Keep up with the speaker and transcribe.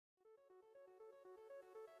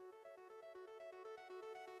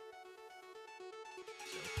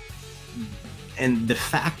and the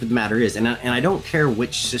fact of the matter is, and I don't care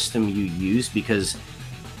which system you use, because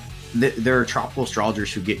there are tropical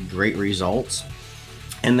astrologers who get great results,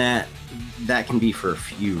 and that can be for a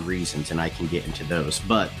few reasons, and I can get into those.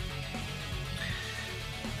 But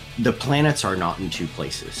the planets are not in two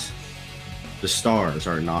places. The stars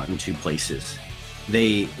are not in two places.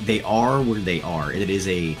 They are where they are.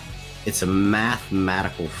 It's a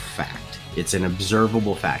mathematical fact. It's an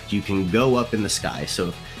observable fact. You can go up in the sky.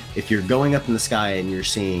 So if you're going up in the sky and you're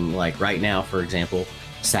seeing, like right now, for example,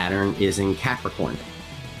 Saturn is in Capricorn.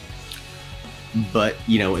 But,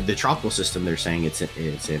 the tropical system, they're saying it's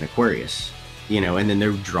in Aquarius, and then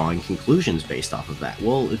they're drawing conclusions based off of that.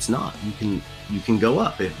 Well, it's not. You can go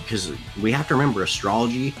up, because we have to remember,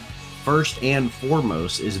 astrology, first and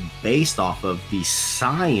foremost, is based off of the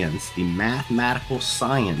science, the mathematical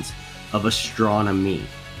science of astronomy.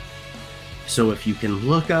 So if you can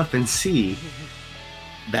look up and see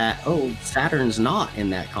that, oh, Saturn's not in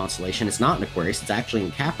that constellation, it's not in Aquarius, it's actually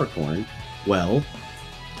in Capricorn, well,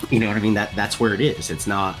 you know what I mean? That's where it is. It's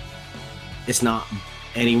not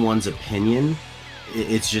anyone's opinion.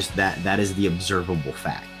 It's just that is the observable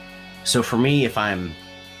fact. So for me, if I'm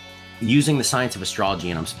using the science of astrology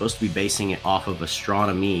and I'm supposed to be basing it off of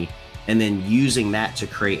astronomy, and then using that to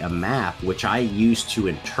create a map, which I use to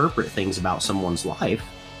interpret things about someone's life,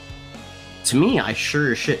 to me, I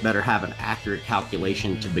sure as shit better have an accurate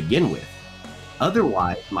calculation to begin with.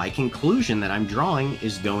 Otherwise, my conclusion that I'm drawing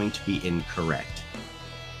is going to be incorrect.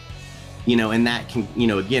 And that can,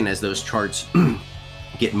 again, as those charts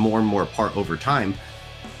get more and more apart over time,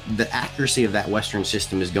 the accuracy of that Western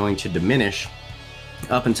system is going to diminish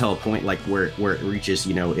up until a point like where it reaches,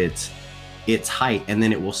 its height, and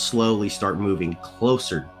then it will slowly start moving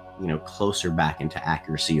closer back into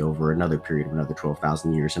accuracy over another period of another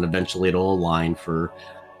 12,000 years, and eventually it'll align for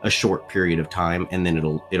a short period of time, and then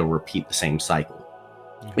it'll repeat the same cycle.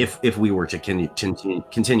 If we were to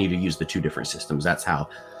continue to use the two different systems, that's how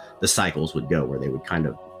the cycles would go, where they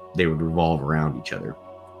would revolve around each other.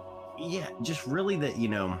 Yeah, just really that,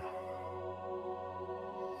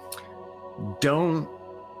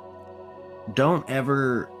 don't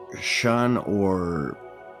ever shun or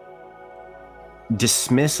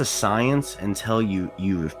dismiss a science until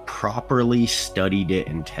you've properly studied it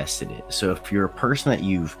and tested it. So if you're a person that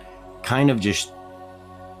you've kind of just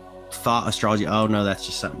thought astrology, oh no, that's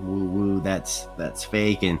just something woo-woo, that's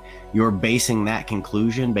fake, and you're basing that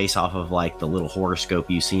conclusion based off of like the little horoscope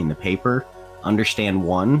you see in the paper, understand,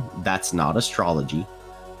 one, that's not astrology.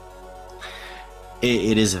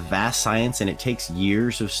 It is a vast science, and it takes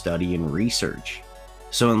years of study and research.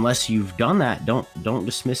 So unless you've done that, don't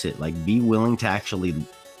dismiss it. Like, be willing to actually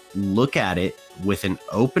look at it with an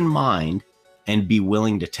open mind and be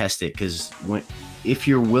willing to test it, because if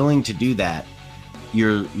you're willing to do that,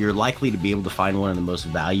 you're likely to be able to find one of the most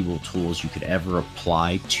valuable tools you could ever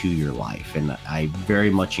apply to your life. And I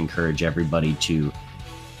very much encourage everybody to,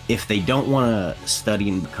 if they don't want to study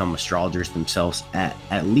and become astrologers themselves,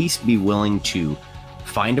 at least be willing to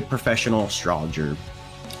find a professional astrologer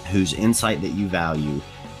whose insight that you value,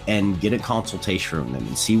 and get a consultation from them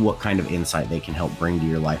and see what kind of insight they can help bring to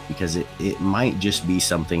your life, because it might just be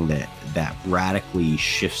something that radically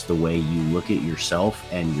shifts the way you look at yourself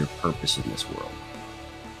and your purpose in this world.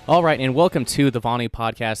 All right, and welcome to the Vani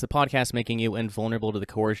Podcast, the podcast making you invulnerable to the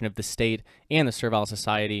coercion of the state and the servile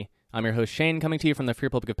society. I'm your host, Shane, coming to you from the Free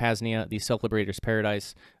Republic of Pasnia, the Self-Liberator's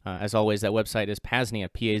Paradise. As always, that website is Pasnia,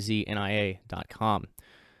 PAZNIA.com.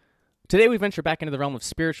 Today, we venture back into the realm of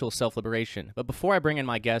spiritual self-liberation, but before I bring in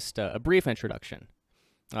my guest, a brief introduction.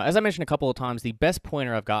 As I mentioned a couple of times, the best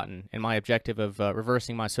pointer I've gotten in my objective of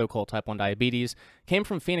reversing my so-called type 1 diabetes came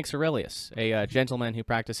from Phoenix Aurelius, a gentleman who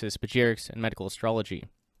practices spagyrics and medical astrology.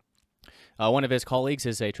 One of his colleagues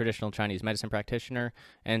is a traditional Chinese medicine practitioner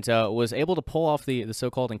and was able to pull off the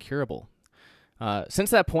so-called incurable. Since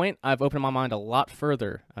that point, I've opened my mind a lot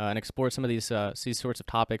further and explored some of these sorts of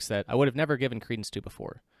topics that I would have never given credence to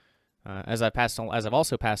before. As I've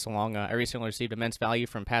also passed along, I recently received immense value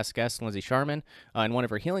from past guest Lindsay Sharman in one of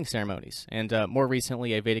her healing ceremonies, and more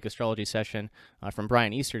recently a Vedic astrology session from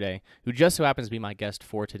Bryan Easterday, who just so happens to be my guest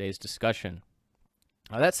for today's discussion.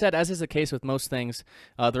 That said, as is the case with most things,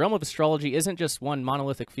 the realm of astrology isn't just one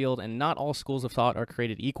monolithic field, and not all schools of thought are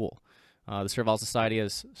created equal. The Servile Society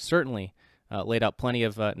has certainly laid out plenty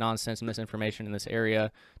of nonsense and misinformation in this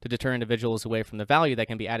area to deter individuals away from the value that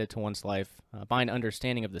can be added to one's life by an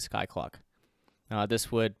understanding of the Skyclock.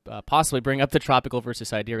 This would possibly bring up the tropical versus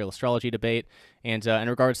sidereal astrology debate, and in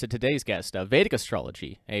regards to today's guest, Vedic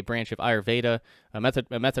astrology, a branch of Ayurveda,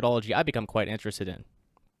 a methodology I've become quite interested in.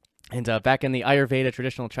 And back in the Ayurveda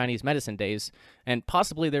traditional Chinese medicine days, and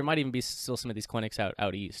possibly there might even be still some of these clinics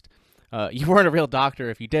out east, you weren't a real doctor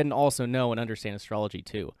if you didn't also know and understand astrology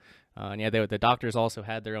too. And yeah, the doctors also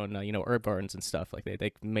had their own, herb gardens and stuff. Like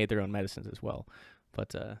they made their own medicines as well.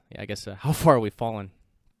 But yeah, I guess how far have we fallen?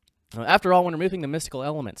 After all, when removing the mystical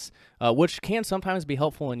elements, which can sometimes be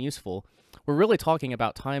helpful and useful, we're really talking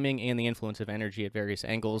about timing and the influence of energy at various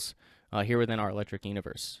angles here within our electric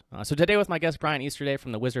universe. So today with my guest, Bryan Easterday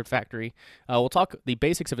from the Wizard Factory, we'll talk the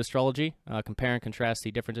basics of astrology, compare and contrast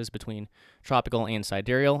the differences between tropical and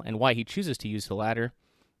sidereal, and why he chooses to use the latter,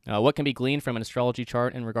 what can be gleaned from an astrology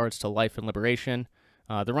chart in regards to life and liberation,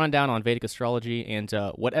 the rundown on Vedic astrology, and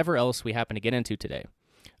whatever else we happen to get into today.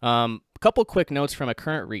 A couple quick notes from a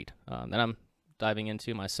current read that I'm diving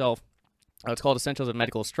into myself. It's called Essentials of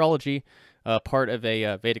Medical Astrology, part of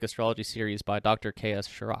a Vedic astrology series by Dr. K.S.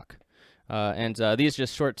 Sharak. And these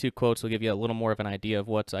just short 2 quotes will give you a little more of an idea of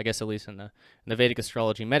what, I guess, at least in the Vedic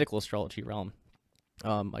astrology, medical astrology realm,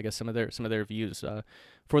 I guess some of their views.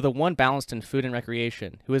 For the one balanced in food and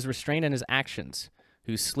recreation, who is restrained in his actions,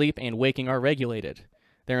 whose sleep and waking are regulated,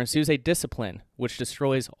 there ensues a discipline which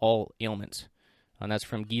destroys all ailment. And that's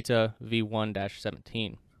from Gita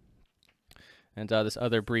V1-17. And this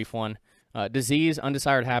other brief one. Disease,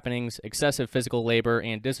 undesired happenings, excessive physical labor,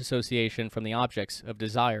 and disassociation from the objects of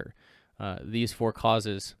desire. These four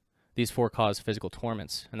cause physical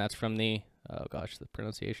torments. And that's from the, the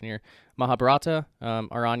pronunciation here, Mahabharata,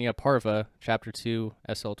 Aranya Parva, Chapter 2,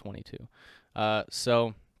 SL 22.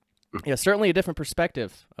 So, yeah, certainly a different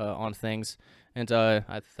perspective on things. And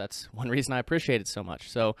that's one reason I appreciate it so much.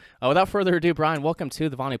 So, without further ado, Bryan, welcome to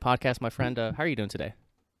the Vani Podcast, my friend. How are you doing today?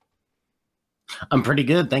 I'm pretty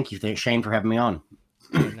good. Thank you, Shane, for having me on.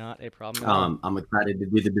 Not a problem at all. I'm excited to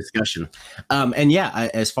do the discussion. And yeah,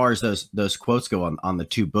 as far as those quotes go on the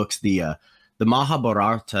 2 books, the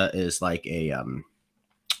Mahabharata is like a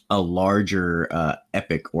larger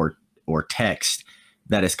epic or text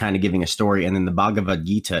that is kind of giving a story, and then the Bhagavad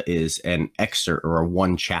Gita is an excerpt or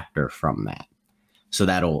one chapter from that. So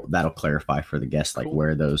that'll clarify for the guests like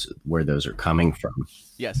where those are coming from.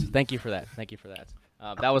 Yes, thank you for that.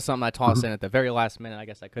 That was something I tossed in at the very last minute. I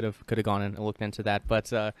guess I could have gone in and looked into that,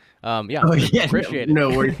 but yeah, appreciate it. No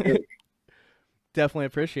worries. Definitely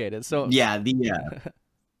appreciate it. So yeah, go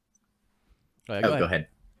ahead.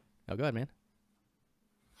 Oh, go ahead, man.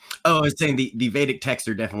 Oh, I was saying the Vedic texts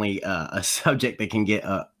are definitely a subject that can get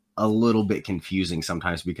a little bit confusing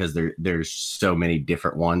sometimes because there's so many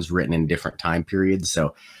different ones written in different time periods.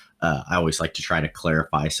 So I always like to try to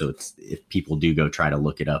clarify. So if people do go try to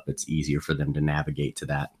look it up, it's easier for them to navigate to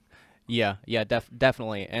that. Yeah,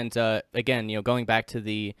 definitely. And again, going back to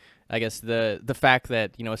the fact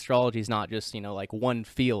that astrology is not just like one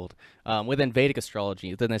field within Vedic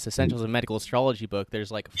astrology. Within this Essentials of Medical Astrology book,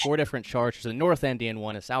 there's like 4 different charts. There's a North Indian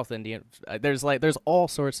one, a South Indian. There's all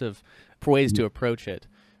sorts of ways to approach it.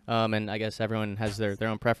 And I guess everyone has their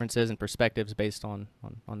own preferences and perspectives based on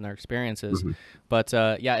their experiences. But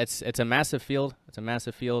yeah, it's a massive field.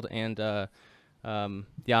 And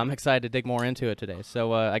yeah, I'm excited to dig more into it today.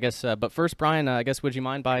 So I guess, but first, Bryan, I guess would you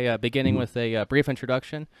mind by beginning with a brief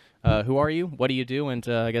introduction? Who are you? What do you do? And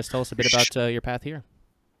I guess tell us a bit about your path here.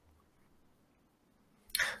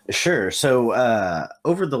 Sure. So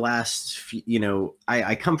over the last,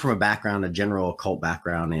 I come from a general occult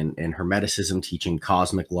background in Hermeticism, teaching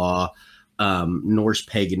cosmic law, Norse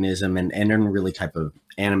paganism, and really type of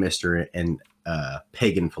animist and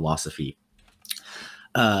pagan philosophy.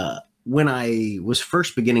 When I was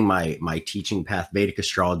first beginning my teaching path, Vedic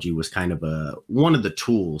astrology was kind of one of the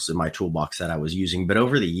tools in my toolbox that I was using. But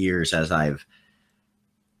over the years, as I've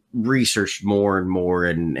researched more and more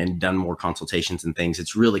and done more consultations and things,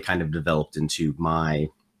 it's really kind of developed into my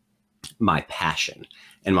passion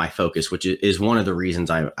and my focus, which is one of the reasons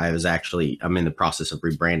I'm in the process of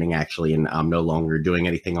rebranding actually, and I'm no longer doing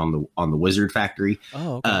anything on the Wizard Factory.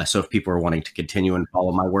 Oh, okay. So if people are wanting to continue and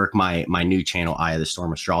follow my work, my new channel, Eye of the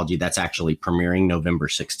Storm Astrology, that's actually premiering November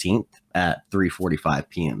 16th at 3:45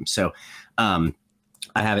 p.m. So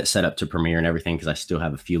I have it set up to premiere and everything because I still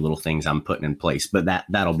have a few little things I'm putting in place, but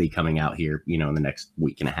that'll be coming out here, in the next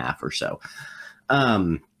week and a half or so.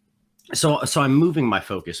 So I'm moving my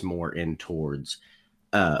focus more in towards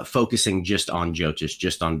focusing just on Jyotish,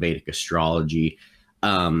 just on Vedic astrology,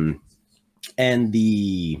 and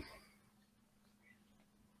the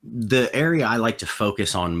area I like to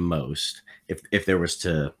focus on most, if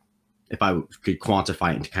I could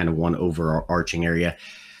quantify it into kind of one overarching area.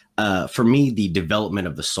 For me, the development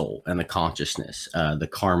of the soul and the consciousness, the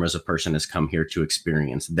karmas a person has come here to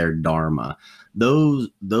experience, their dharma, those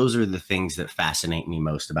are the things that fascinate me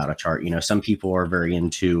most about a chart. Some people are very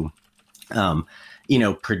into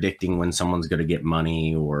predicting when someone's going to get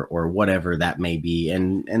money or whatever that may be.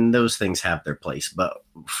 And those things have their place. But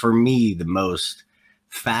for me, the most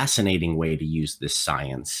fascinating way to use this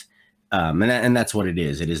science, and that's what it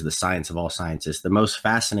is. It is the science of all sciences. The most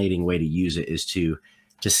fascinating way to use it is to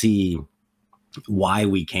see why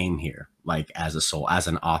we came here, like as a soul, as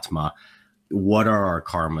an Atma. What are our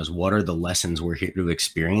karmas? What are the lessons we're here to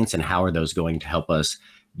experience? And how are those going to help us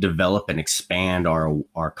develop and expand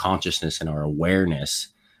our consciousness and our awareness?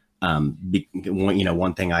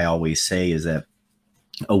 One thing I always say is that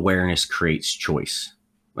awareness creates choice.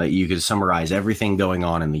 Like, you could summarize everything going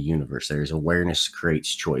on in the universe. There's awareness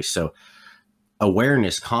creates choice. So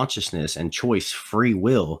awareness, consciousness, and choice, free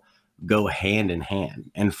will, go hand in hand.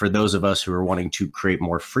 And for those of us who are wanting to create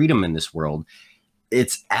more freedom in this world,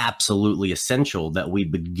 it's absolutely essential that we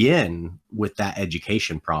begin with that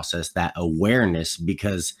education process, that awareness,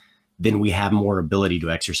 because then we have more ability to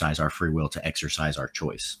exercise our free will, to exercise our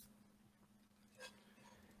choice.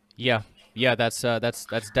 Yeah, that's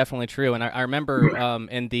definitely true. And I remember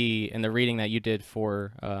in the reading that you did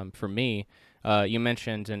for me, you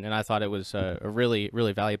mentioned, and I thought it was a really,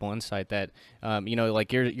 really valuable insight that,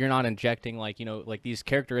 like you're not injecting like these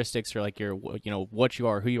characteristics, or like what you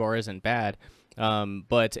are, who you are isn't bad.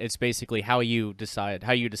 But it's basically how you decide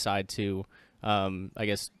to, I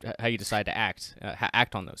guess, how you decide to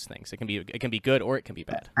act on those things. It can be good or it can be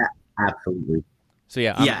bad. Absolutely. So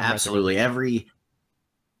yeah, I'm absolutely.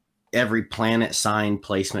 Every planet sign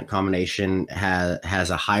placement combination has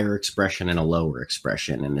a higher expression and a lower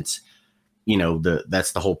expression. And it's,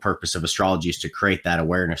 that's the whole purpose of astrology, is to create that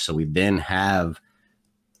awareness. So we then have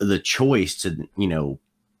the choice to,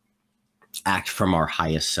 act from our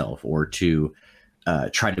highest self, or to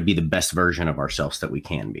try to be the best version of ourselves that we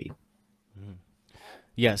can be.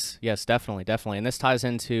 Yes, definitely. And this ties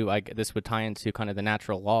into, this would tie into kind of the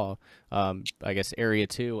natural law, I guess, area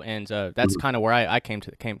 2, and that's kind of where I came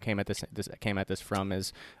at this from,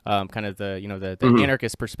 is kind of the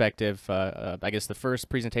anarchist perspective. I guess the first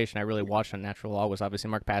presentation I really watched on natural law was obviously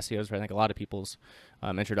Mark Passio's, where I think a lot of people's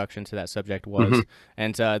introduction to that subject was,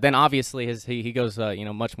 and then obviously he goes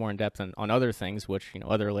much more in depth on other things, which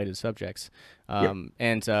other related subjects,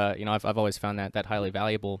 and I've always found that highly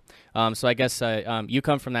valuable. So I guess you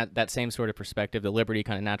come from that same sort of perspective, the liberty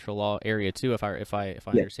kind of natural law area 2, if I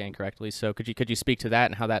understand correctly. So could you speak to that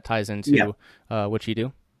and how that ties into what you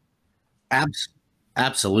do?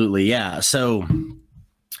 Absolutely, yeah. So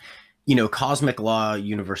cosmic law,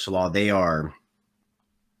 universal law,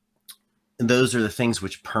 those are the things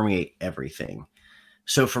which permeate everything.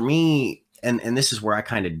 So for me, and this is where I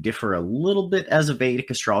kind of differ a little bit as a Vedic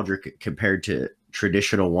astrologer compared to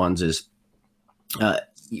traditional ones, is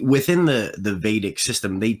within the Vedic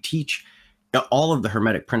system, they teach all of the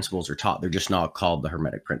Hermetic principles are taught. They're just not called the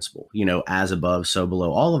Hermetic principle. As above, so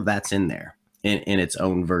below, all of that's in there in its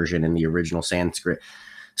own version in the original Sanskrit.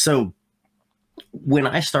 So when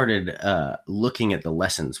I started looking at the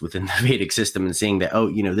lessons within the Vedic system and seeing that,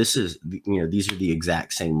 this is, these are the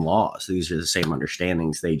exact same laws, these are the same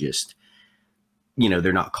understandings, they just,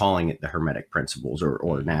 they're not calling it the Hermetic principles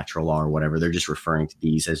or natural law or whatever. They're just referring to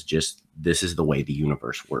these as just, this is the way the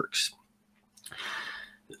universe works.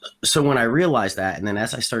 So when I realized that, and then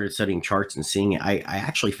as I started studying charts and seeing it, I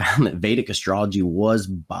actually found that Vedic astrology was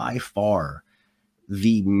by far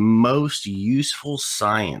the most useful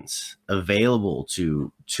science available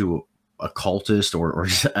to occultists or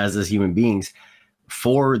as human beings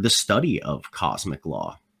for the study of cosmic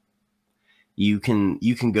law. You can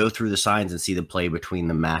go through the signs and see the play between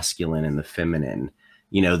the masculine and the feminine,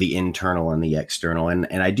 the internal and the external. And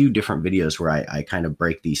I do different videos where I kind of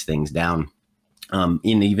break these things down.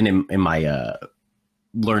 In my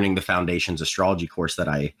learning the foundations astrology course that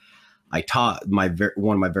I taught,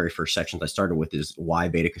 one of my very first sections I started with is why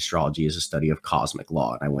Vedic astrology is a study of cosmic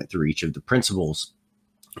law. And I went through each of the principles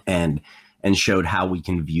and showed how we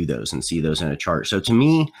can view those and see those in a chart. So to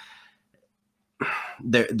me,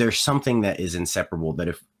 there's something that is inseparable,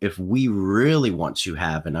 that if we really want to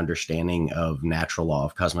have an understanding of natural law,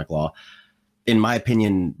 of cosmic law, in my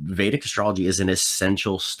opinion, Vedic astrology is an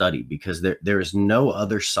essential study, because there is no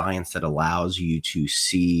other science that allows you to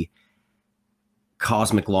see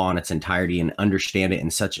cosmic law in its entirety and understand it in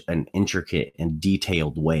such an intricate and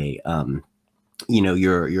detailed way.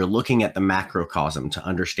 You're looking at the macrocosm to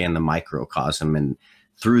understand the microcosm, and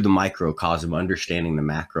through the microcosm, understanding the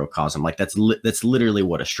macrocosm. Like that's literally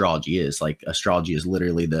what astrology is. Like astrology is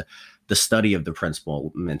literally the study of the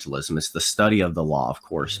principle mentalism. It's the study of the law of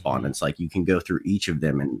correspondence. Like you can go through each of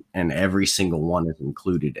them and every single one is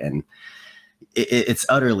included. And it's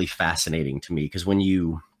utterly fascinating to me, because when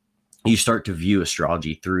you you start to view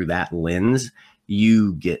astrology through that lens,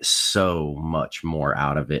 you get so much more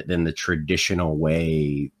out of it than the traditional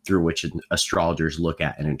way through which astrologers look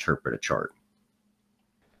at and interpret a chart.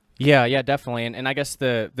 Yeah, yeah, definitely. And I guess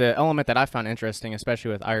the element that I found interesting,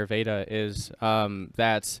 especially with Ayurveda, is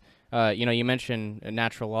that you mentioned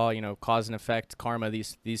natural law, cause and effect, karma,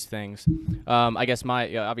 these things. I guess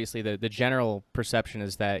obviously the general perception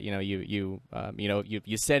is that you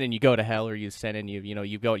sin and you go to hell, or you sin and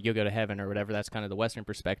you go to heaven or whatever. That's kind of the Western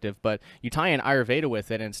perspective. But you tie in Ayurveda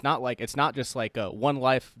with it, and it's not just like one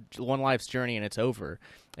life's journey and it's over.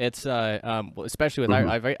 It's especially with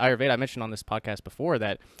Ayurveda. I mentioned on this podcast before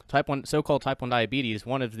that so-called type 1 diabetes,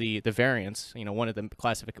 one of the variants, one of the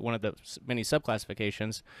many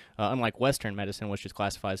subclassifications, unlike Western medicine, which just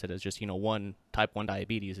classifies it as just one type 1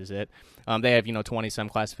 diabetes is it. They have 20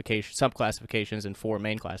 subclassifications and 4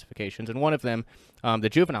 main classifications, and one of them, the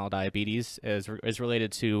juvenile diabetes, is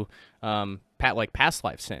related to past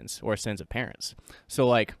life sins or sins of parents.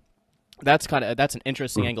 So that's an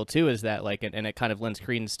interesting angle too, is that and it kind of lends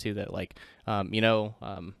credence to that,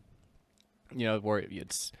 where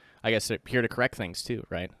it's, I guess, here to correct things too,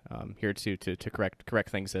 right? Here to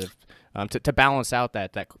correct things that have, to balance out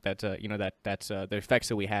the effects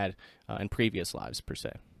that we had in previous lives per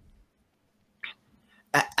se.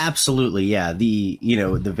 Absolutely, yeah. The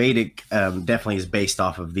Vedic definitely is based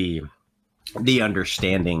off of the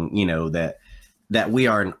understanding, that we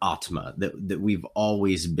are an Atma, that we've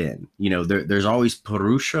always been. There's always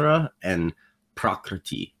Purusha and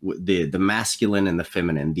Prakriti, the masculine and the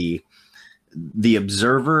feminine, the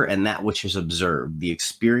observer and that which is observed, the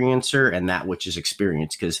experiencer and that which is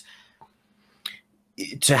experienced. Because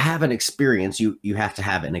to have an experience, you have to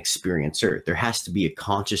have an experiencer. There has to be a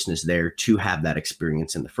consciousness there to have that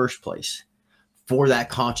experience in the first place. For that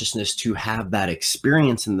consciousness to have that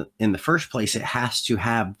experience in the first place, it has to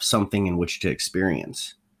have something in which to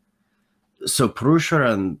experience. So Purusha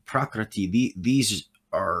and Prakriti, these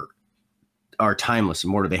are timeless,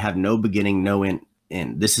 immortal. They have no beginning, no end.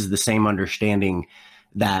 This is the same understanding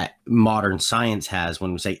that modern science has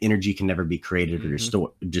when we say energy can never be created or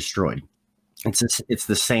destroyed. It's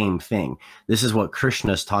the same thing. This is what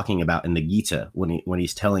Krishna is talking about in the Gita when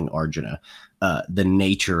he's telling Arjuna the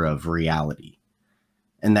nature of reality.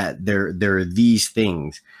 And that there are these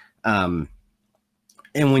things, and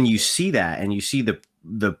when you see that, and you see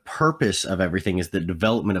the purpose of everything is the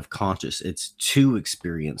development of conscious. It's to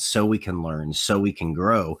experience, so we can learn, so we can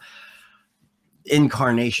grow.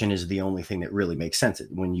 Incarnation is the only thing that really makes sense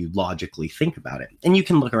when you logically think about it. And you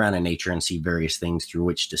can look around in nature and see various things through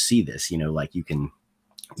which to see this. You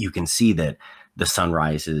can see that the sun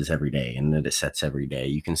rises every day and that it sets every day.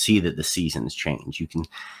 You can see that the seasons change.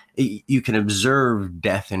 You can observe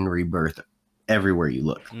death and rebirth everywhere you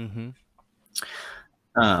look.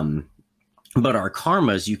 But our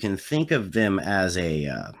karmas, you can think of them as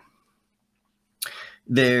they're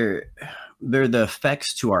the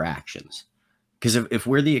effects to our actions. Because if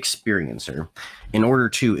we're the experiencer, in order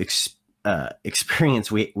to experience,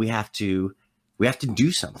 we have to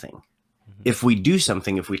do something. If we do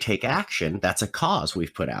something, if we take action, that's a cause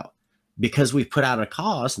we've put out. Because we've put out a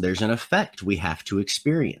cause, there's an effect we have to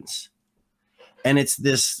experience. And it's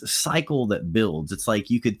this cycle that builds. It's like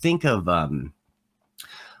you could think of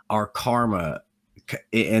our karma,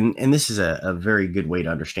 and this is a very good way to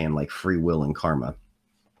understand free will and karma,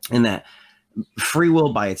 in that free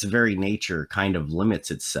will by its very nature kind of limits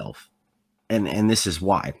itself. And this is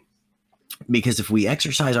why. Because if we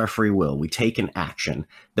exercise our free will, we take an action,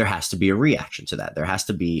 there has to be a reaction to that. There has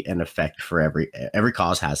to be an effect for every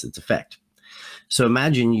cause has its effect. So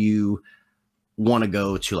imagine you want to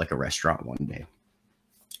go to a restaurant one day.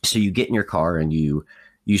 So you get in your car and you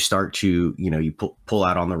start to, you pull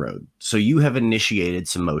out on the road. So you have initiated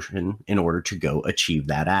some motion in order to go achieve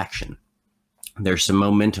that action. There's some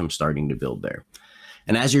momentum starting to build there.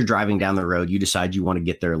 And as you're driving down the road, you decide you want to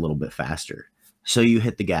get there a little bit faster. So you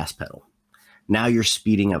hit the gas pedal. Now you're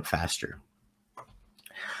speeding up faster.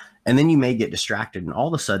 And then you may get distracted, and all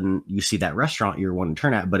of a sudden you see that restaurant you're wanting to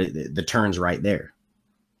turn at, but the turn's right there.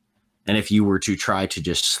 And if you were to try to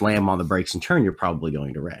just slam on the brakes and turn, you're probably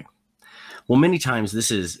going to wreck. Well, many times this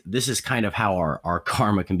is kind of how our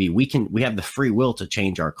karma can be. We have the free will to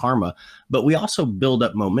change our karma, but we also build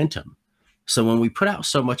up momentum. So when we put out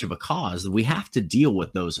so much of a cause, we have to deal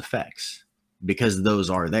with those effects because those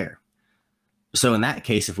are there. So in that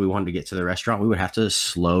case, if we wanted to get to the restaurant, we would have to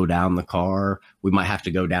slow down the car. We might have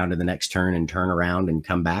to go down to the next turn and turn around and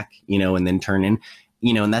come back, and then turn in,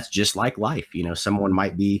 and that's just like life. Someone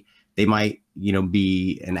might be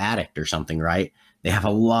an addict or something, right? They have a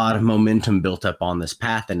lot of momentum built up on this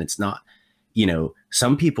path, and it's not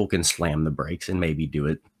Some people can slam the brakes and maybe do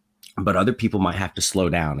it, but other people might have to slow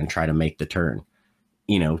down and try to make the turn,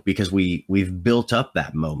 because we've built up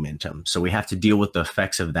that momentum. So we have to deal with the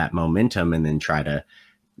effects of that momentum and then try to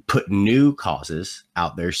put new causes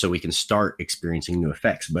out there so we can start experiencing new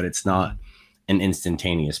effects, but it's not an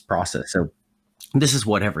instantaneous process. So this is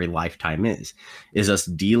what every lifetime is us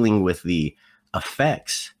dealing with the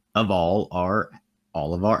effects of all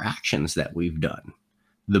of our actions that we've done,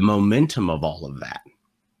 the momentum of all of that,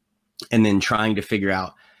 and then trying to figure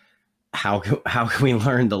out how can we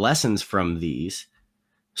learn the lessons from these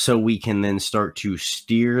so we can then start to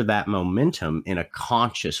steer that momentum in a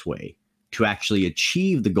conscious way to actually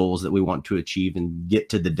achieve the goals that we want to achieve and get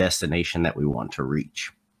to the destination that we want to reach.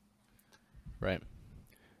 Right.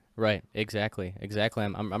 Right. Exactly.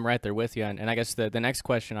 I'm right there with you. And I guess the next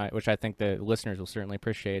question, which I think the listeners will certainly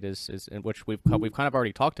appreciate, is which we've kind of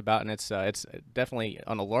already talked about, and it's definitely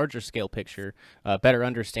on a larger scale picture, better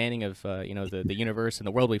understanding of the universe and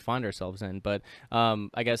the world we find ourselves in. But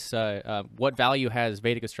I guess what value has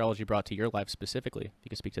Vedic astrology brought to your life specifically? If you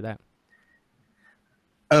could speak to that.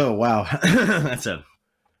 Oh wow, I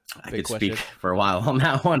could speak for a while on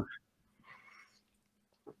that one.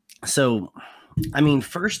 So, I mean,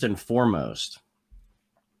 first and foremost,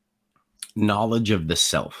 knowledge of the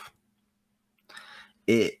self.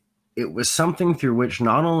 It was something through which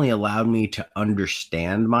not only allowed me to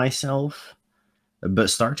understand myself, but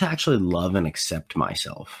start to actually love and accept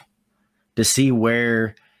myself, to see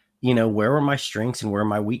where were my strengths and where are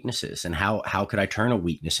my weaknesses, and how could I turn a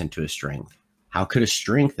weakness into a strength? How could a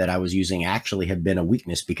strength that I was using actually have been a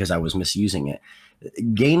weakness because I was misusing it?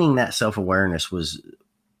 Gaining that self-awareness was,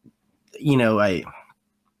 you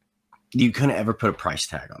couldn't ever put a price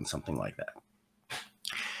tag on something like that.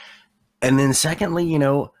 And then secondly,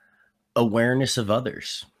 awareness of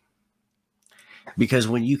others. Because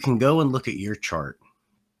when you can go and look at your chart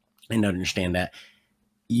and understand that,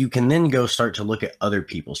 you can then go start to look at other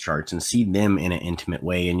people's charts and see them in an intimate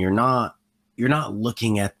way. And you're not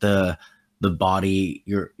looking at the body,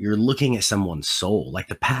 you're looking at someone's soul, like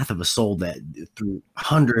the path of a soul that through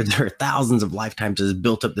hundreds or thousands of lifetimes has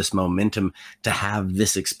built up this momentum to have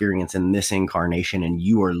this experience in this incarnation. And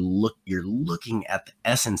you're looking at the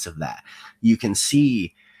essence of that. You can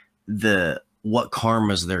see what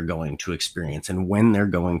karmas they're going to experience and when they're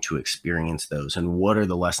going to experience those and what are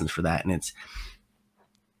the lessons for that. And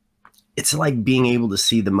it's like being able to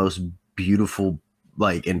see the most beautiful,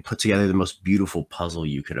 and put together the most beautiful puzzle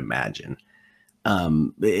you could imagine.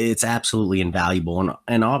 It's absolutely invaluable.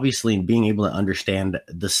 And obviously being able to understand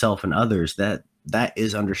the self and others, that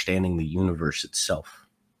is understanding the universe itself.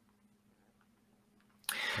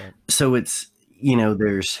 Right. So it's,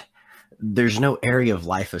 there's no area of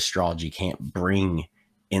life astrology can't bring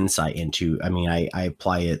insight into. I mean, I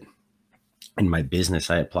apply it in my business.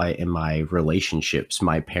 I apply it in my relationships,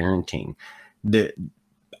 my parenting,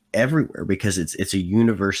 everywhere, because it's a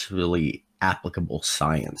universally applicable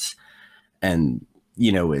science. And,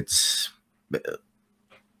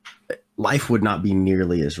 life would not be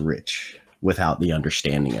nearly as rich without the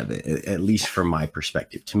understanding of it, at least from my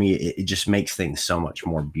perspective. To me, it just makes things so much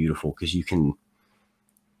more beautiful because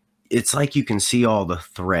it's like you can see all the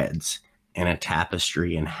threads in a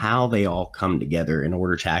tapestry and how they all come together in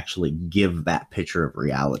order to actually give that picture of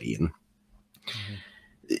reality.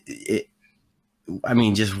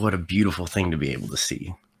 And just what a beautiful thing to be able to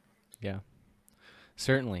see. Yeah.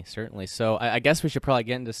 Certainly. So I guess we should probably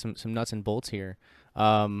get into some nuts and bolts here.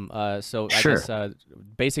 Sure. I guess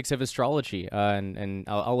basics of astrology, and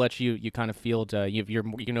I'll let you kind of field.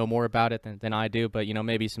 You know more about it than I do, but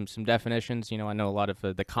maybe some definitions. I know a lot of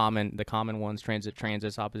the common ones: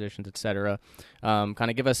 transits, oppositions, etc. Kind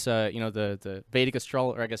of give us the Vedic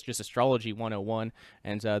astrology, or I guess just astrology 101,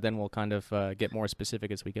 and then we'll kind of get more specific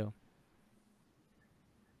as we go.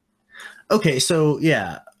 Okay, so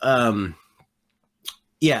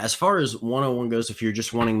as far as 101 goes, if you're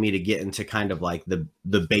just wanting me to get into kind of like the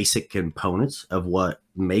basic components of what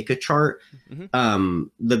make a chart,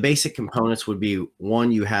 the basic components would be,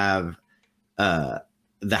 one, you have the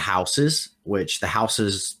houses, which the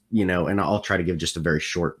houses, and I'll try to give just a very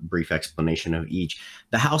short, brief explanation of each.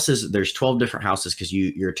 The houses, there's 12 different houses because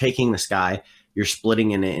you're taking the sky, you're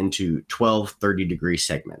splitting it into 12 30-degree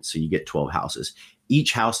segments. So you get 12 houses.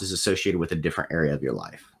 Each house is associated with a different area of your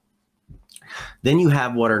life. Then you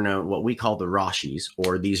have what we call the Rashis,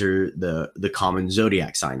 or these are the common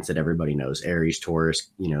zodiac signs that everybody knows: Aries, Taurus,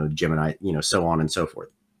 Gemini, so on and so forth.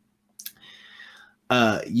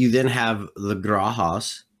 You then have the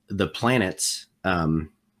grahas, the planets, and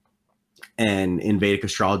And in Vedic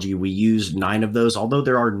astrology, we use 9 of those, although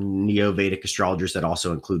there are Neo-Vedic astrologers that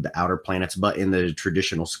also include the outer planets. But in the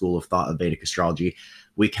traditional school of thought of Vedic astrology,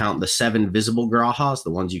 we count the 7 visible grahas, the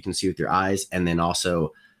ones you can see with your eyes, and then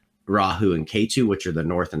also Rahu and Ketu, which are the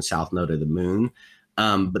north and south node of the moon.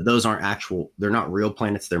 But those aren't they're not real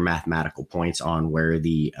planets. They're mathematical points on where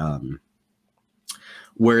the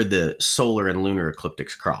solar and lunar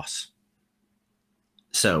ecliptics cross.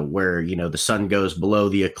 So where, the sun goes below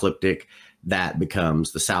the ecliptic, that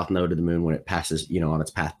becomes the south node of the moon when it passes, on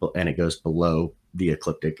its path, and it goes below the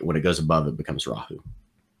ecliptic. When it goes above, it becomes Rahu.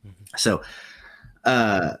 Mm-hmm. So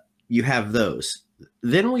you have those.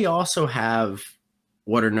 Then we also have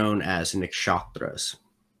what are known as nikshatras.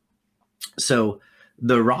 So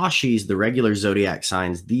the rashis, the regular zodiac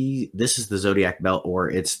signs, this is the zodiac belt, or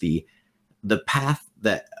it's the path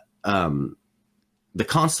that the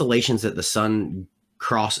constellations that the sun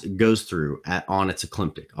goes through on its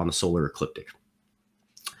ecliptic, on the solar ecliptic.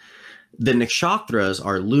 The nikshatras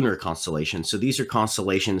are lunar constellations. So these are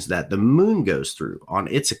constellations that the moon goes through on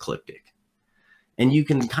its ecliptic. And you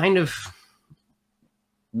can kind of,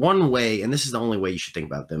 one way, and this is the only way you should think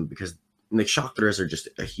about them, because nikshatras are just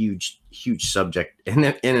a huge, huge subject in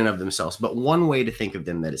and of themselves. But one way to think of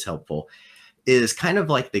them that is helpful is kind of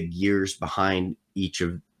like the gears behind each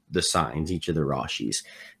of the signs, each of the rashis.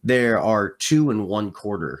 There are 2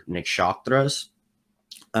 1/4 nikshatras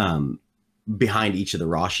behind each of the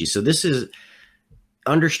rashis. So this is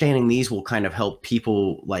understanding these will kind of help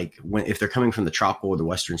people, like if they're coming from the tropical or the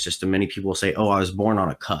Western system. Many people will say, "Oh, I was born on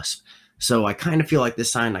a cusp, so I kind of feel like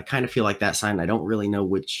this sign, I kind of feel like that sign. I don't really know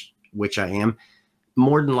which I am."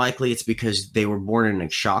 More than likely, it's because they were born in a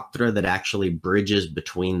nakshatra that actually bridges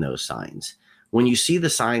between those signs. When you see the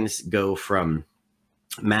signs go from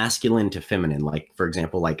masculine to feminine, like for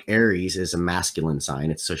example, like Aries is a masculine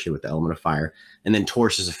sign, it's associated with the element of fire, and then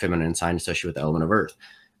Taurus is a feminine sign associated with the element of earth.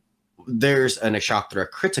 There's a nakshatra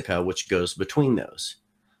kritika which goes between those.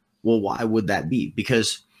 Well, why would that be?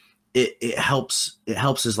 Because it helps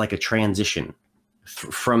as like a transition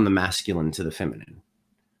from the masculine to the feminine,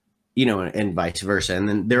 and vice versa. And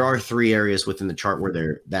then there are 3 areas within the chart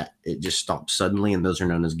where it just stops suddenly, and those are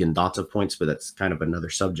known as Gandhata points, but that's kind of another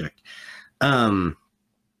subject.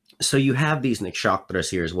 So you have these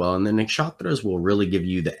nikshatras here as well, and the nikshatras will really give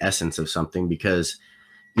you the essence of something, because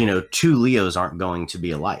 2 Leos aren't going to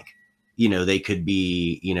be alike. They could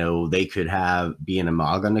be, they could be in a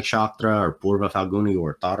Maga nakshatra or Purva Falguni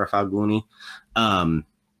or Uttara Falguni.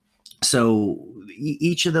 So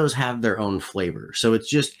each of those have their own flavor. So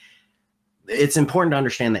it's important to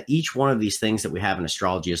understand that each one of these things that we have in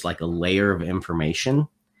astrology is like a layer of information.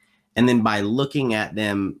 And then by looking at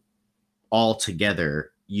them all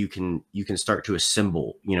together, you can start to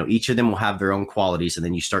assemble, each of them will have their own qualities, and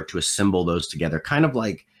then you start to assemble those together, kind of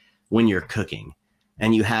like when you're cooking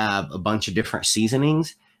and you have a bunch of different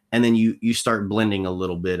seasonings, and then you start blending a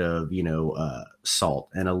little bit of, salt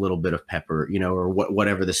and a little bit of pepper, or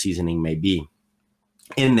whatever the seasoning may be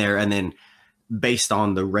in there. And then based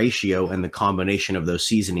on the ratio and the combination of those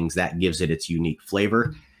seasonings, that gives it its unique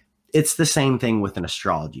flavor. It's the same thing with an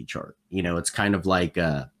astrology chart. It's kind of like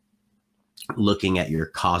looking at your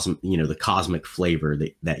the cosmic flavor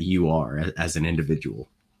that you are as an individual.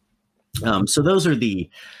 So those are the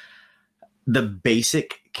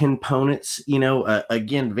basic components.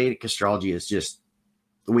 Again, Vedic astrology is just,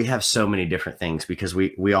 we have so many different things, because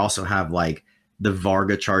we also have like the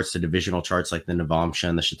Varga charts, the divisional charts, like the Navamsha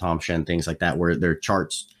and the Shatamsha and things like that, where they're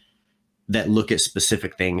charts that look at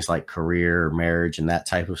specific things like career, marriage, and that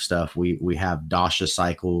type of stuff. We have dasha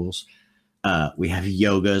cycles. We have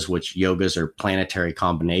yogas, which yogas are planetary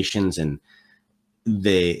combinations, and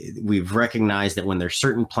we've recognized that when there's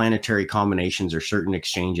certain planetary combinations or certain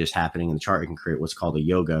exchanges happening in the chart, it can create what's called a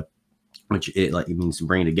yoga, which it means to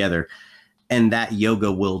bring together, and that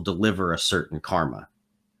yoga will deliver a certain karma.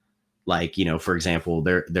 Like, for example,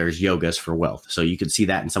 there's yogas for wealth. So you could see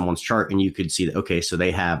that in someone's chart, and you could see that, okay, so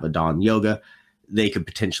they have a Dawn yoga, they could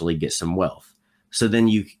potentially get some wealth. So then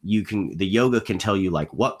the yoga can tell you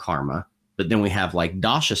like what karma, but then we have like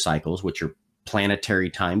dasha cycles, which are planetary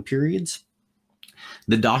time periods.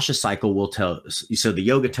 The dasha cycle will so the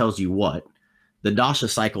yoga tells you what, the dasha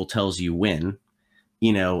cycle tells you when,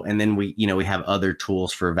 and then we have other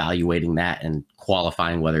tools for evaluating that and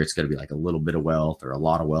qualifying whether it's going to be like a little bit of wealth or a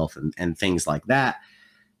lot of wealth and things like that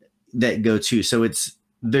go to. So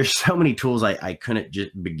there's so many tools, I couldn't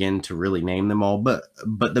just begin to really name them all, but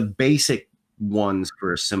the basic ones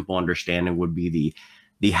for a simple understanding would be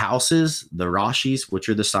the houses, the rashis, which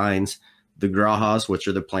are the signs, the grahas, which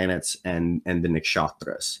are the planets, and the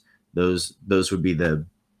nikshatras. Those would be the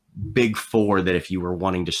big four that if you were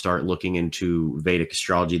wanting to start looking into Vedic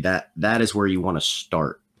astrology, that is where you want to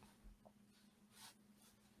start.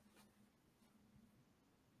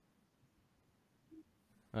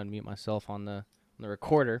 Unmute myself on the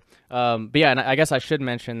recorder. But yeah, and I guess I should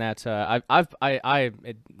mention that I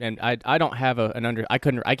don't have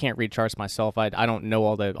I can't read charts myself. I don't know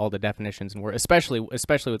all the definitions and words, especially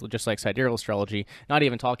with just like sidereal astrology. Not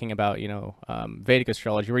even talking about Vedic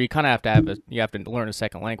astrology, where you kind of have to learn a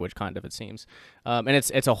second language, kind of, it seems. And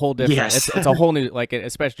it's a whole different. Yes. It's a whole new, like,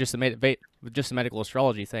 especially just the medical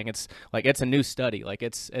astrology thing. It's like it's a new study. Like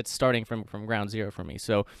it's starting from ground zero for me.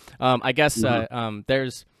 So I guess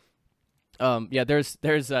there's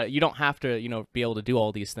you don't have to be able to do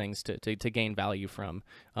all these things to gain value from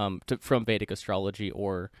Vedic astrology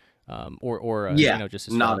or just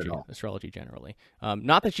astrology generally.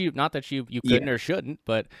 Not that you couldn't or shouldn't,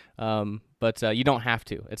 but you don't have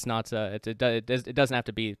to. It's not it doesn't have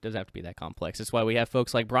to be that complex. That's why we have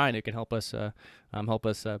folks like Bryan who can help us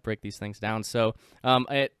break these things down. So well,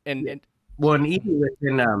 and even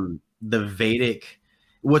within the Vedic,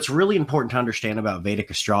 what's really important to understand about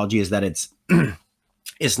Vedic astrology is that it's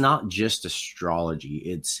not just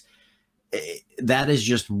astrology. That is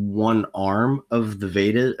just one arm of the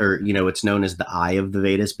Vedas, or it's known as the eye of the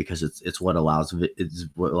Vedas because it's what allows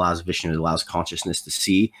Vishnu, it allows consciousness to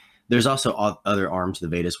see. There's also other arms of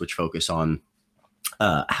the Vedas which focus on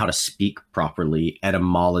how to speak properly,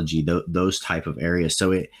 etymology, those type of areas.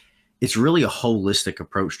 So it's really a holistic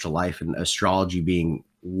approach to life, and astrology being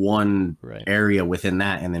one area within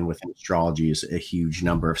that, and then within astrology is a huge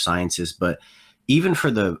number of sciences. But even for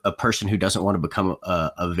a person who doesn't want to become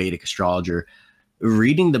a Vedic astrologer,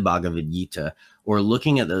 reading the Bhagavad Gita or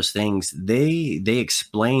looking at those things, they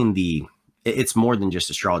explain it's more than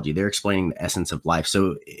just astrology. They're explaining the essence of life.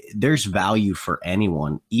 So there's value for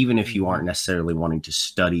anyone, even if you aren't necessarily wanting to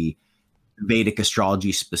study Vedic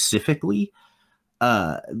astrology specifically.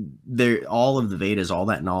 All of the Vedas, all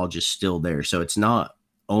that knowledge is still there. So it's not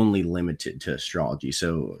only limited to astrology.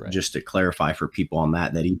 So just to clarify for people on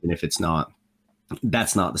that even if that's not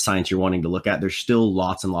the science you're wanting to look at, there's still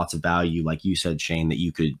lots and lots of value, like you said, Shane, that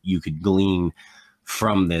you could glean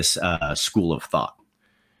from this school of thought.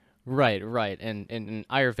 Right. And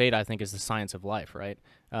Ayurveda, I think, is the science of life, right?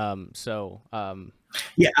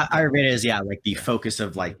 Yeah, Ayurveda is like the focus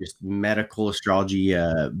of like just medical astrology,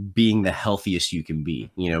 being the healthiest you can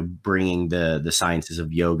be, bringing the sciences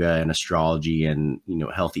of yoga and astrology and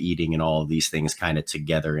healthy eating and all of these things kind of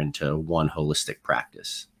together into one holistic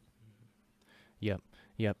practice.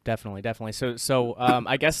 Yep, definitely. So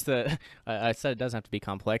I guess I said it doesn't have to be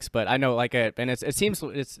complex, but I know and it seems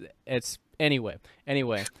it's anyway.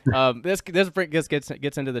 This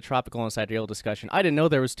gets into the tropical and sidereal discussion. I didn't know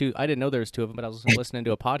there was two of them, but I was listening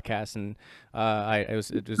to a podcast, and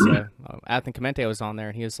Athen Clemente was on there,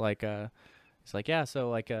 and he was like, yeah,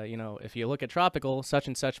 so if you look at tropical, such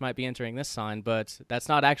and such might be entering this sign, but that's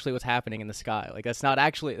not actually what's happening in the sky. Like that's not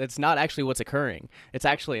actually what's occurring. It's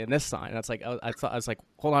actually in this sign. And that's like I was like,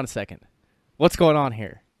 hold on a second, what's going on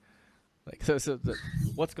here? Like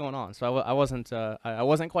what's going on? So I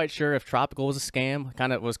wasn't quite sure if tropical was a scam.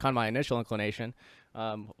 Kind of my initial inclination.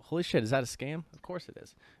 Holy shit, is that a scam? Of course it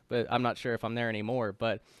is. But I'm not sure if I'm there anymore.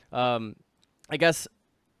 But I guess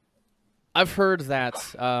I've heard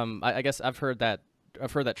that I've heard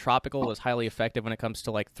that tropical is highly effective when it comes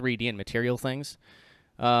to like 3D and material things,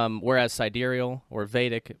 whereas sidereal or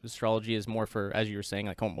Vedic astrology is more for, as you were saying,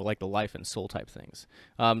 like the life and soul type things.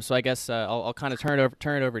 So I guess I'll kind of turn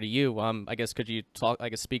it over to you. I guess could you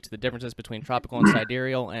speak to the differences between tropical and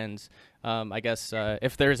sidereal, and I guess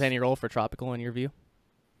if there's any role for tropical in your view?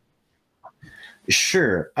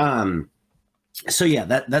 Sure. So yeah,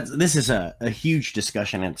 this is a huge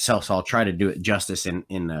discussion in itself. So I'll try to do it justice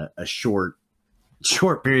in a short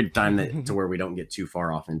period of time to where we don't get too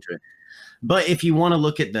far off into it. But if you want to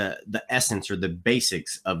look at the essence or the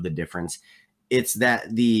basics of the difference, it's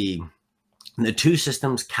that the two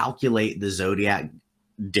systems calculate the zodiac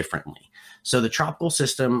differently. So the tropical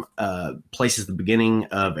system places the beginning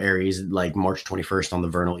of Aries like March 21st on the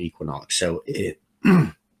vernal equinox. So it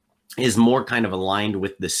is more kind of aligned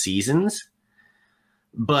with the seasons.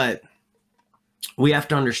 But we have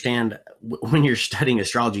to understand, when you're studying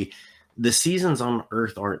astrology, the seasons on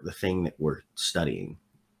Earth aren't the thing that we're studying.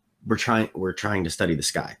 We're trying to study the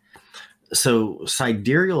sky. So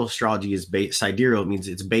sidereal astrology sidereal means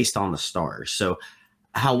it's based on the stars. So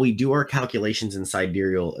how we do our calculations in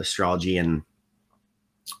sidereal astrology, and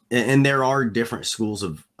there are different schools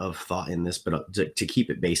of thought in this, but to keep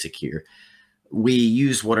it basic here, we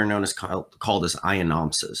use what are known as called as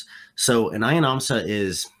ionamsas. So an ionamsa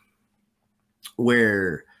is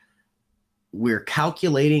where we're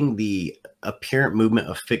calculating the apparent movement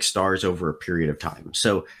of fixed stars over a period of time.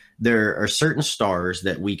 So there are certain stars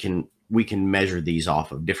that we can measure these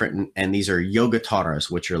off of different, and these are yoga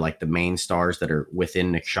taras, which are like the main stars that are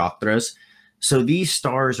within nakshatras. So these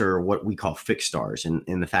stars are what we call fixed stars,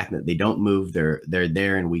 and the fact that they don't move, they're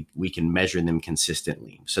there, and we can measure them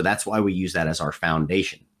consistently. So that's why we use that as our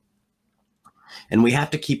foundation. And we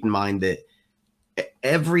have to keep in mind that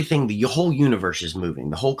everything, the whole universe is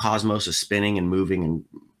moving. The whole cosmos is spinning and moving and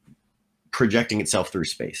projecting itself through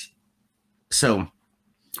space. So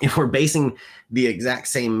if we're basing the exact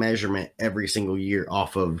same measurement every single year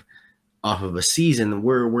off of a season,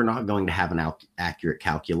 we're not going to have an accurate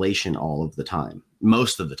calculation all of the time.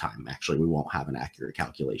 Most of the time, actually, we won't have an accurate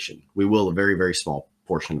calculation. We will a very, very small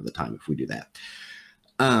portion of the time if we do that.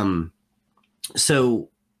 So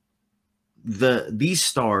these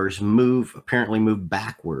stars apparently move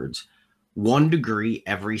backwards 1 degree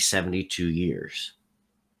every 72 years.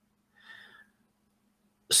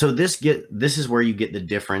 So this is where you get the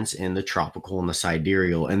difference in the tropical and the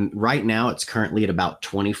sidereal. And right now it's currently at about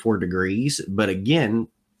 24 degrees, but again,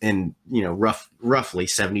 in roughly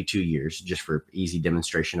 72 years, just for easy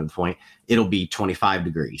demonstration of the point, it'll be 25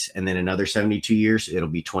 degrees. And then another 72 years, it'll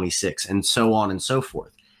be 26, and so on and so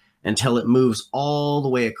forth, until it moves all the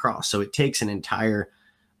way across. So it takes an entire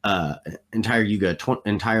yuga,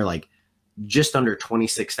 like just under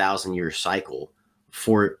 26,000 year cycle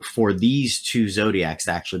for these two zodiacs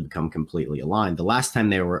to actually become completely aligned. The last time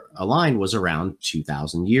they were aligned was around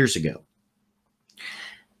 2,000 years ago.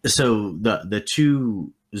 So the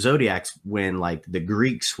two zodiacs, when like the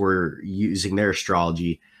Greeks were using their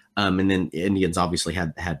astrology, and then Indians obviously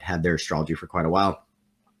had their astrology for quite a while,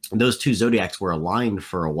 those two zodiacs were aligned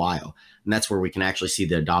for a while. And that's where we can actually see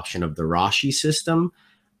the adoption of the Rashi system.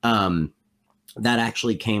 That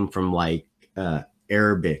actually came from like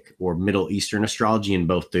Arabic or Middle Eastern astrology, and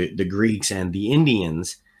both the Greeks and the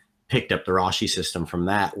Indians picked up the Rashi system from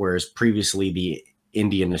that, whereas previously the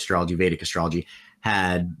Indian astrology, Vedic astrology,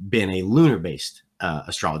 had been a lunar-based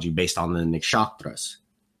astrology based on the nakshatras.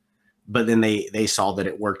 But then they saw that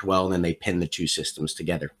it worked well, and then they pinned the two systems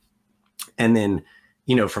together. And then,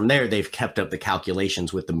 from there, they've kept up the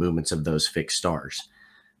calculations with the movements of those fixed stars.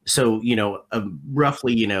 So,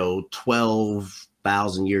 roughly,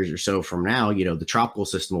 12,000 years or so from now, the tropical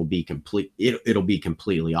system will be it'll be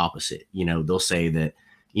completely opposite. They'll say that,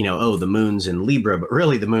 oh, the moon's in Libra, but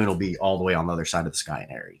really the moon will be all the way on the other side of the sky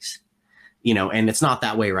in Aries. And it's not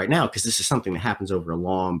that way right now, because this is something that happens over a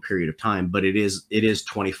long period of time, but it is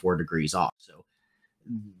 24 degrees off. So,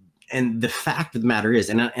 and the fact of the matter is,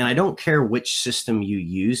 and I don't care which system you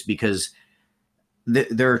use, because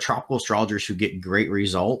there are tropical astrologers who get great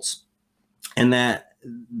results, and that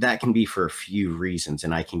can be for a few reasons,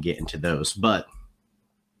 and I can get into those. But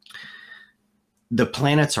the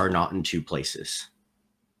planets are not in two places.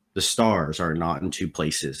 The stars are not in two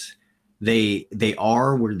places. They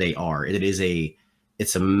are where they are.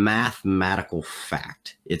 It's a mathematical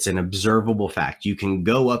fact. It's an observable fact. You can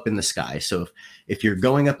go up in the sky. So if you're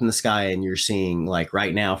going up in the sky and you're seeing, like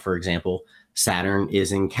right now, for example, Saturn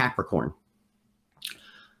is in Capricorn.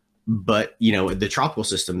 But, the tropical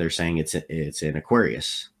system, they're saying it's in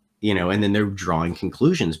Aquarius, and then they're drawing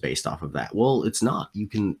conclusions based off of that. Well, it's not. You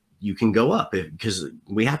can go up, because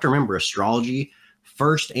we have to remember, astrology,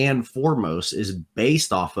 first and foremost, is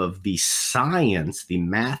based off of the science, the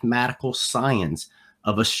mathematical science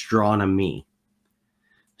of astronomy.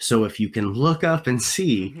 So if you can look up and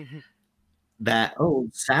see that, oh,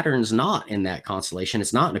 Saturn's not in that constellation,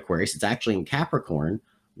 it's not in Aquarius, it's actually in Capricorn,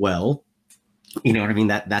 well, you know what I mean?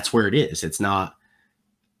 That's where it is. It's not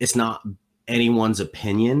anyone's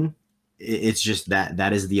opinion. It's just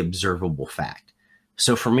that is the observable fact.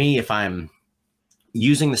 So for me, if I'm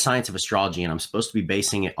using the science of astrology and I'm supposed to be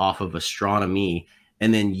basing it off of astronomy,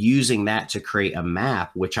 and then using that to create a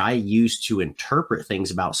map, which I use to interpret things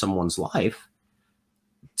about someone's life,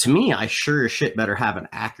 to me, I sure as shit better have an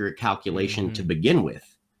accurate calculation to begin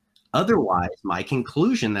with. Otherwise, my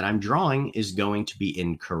conclusion that I'm drawing is going to be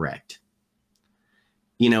incorrect.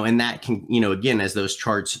 And that can, again, as those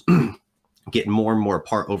charts get more and more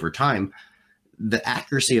apart over time, the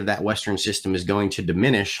accuracy of that Western system is going to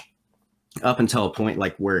diminish up until a point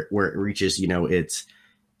like where it reaches,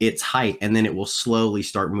 its height, and then it will slowly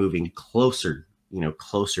start moving closer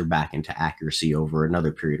back into accuracy over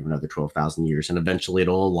another period of another 12,000 years. And eventually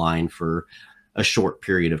it'll align for a short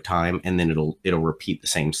period of time, and then it'll repeat the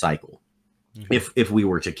same cycle. If we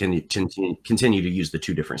were to continue to use the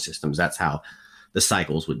two different systems, that's how the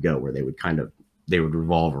cycles would go, where they would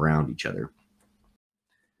revolve around each other.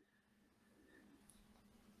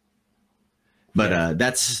 But Yeah.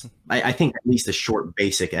 that's, I think, at least a short,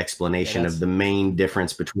 basic Yeah, explanation of that's the main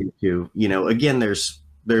difference between the two. Again, there's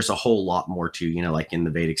a whole lot more to, like in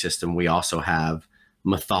the Vedic system, we also have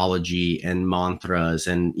mythology and mantras,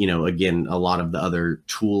 and again, a lot of the other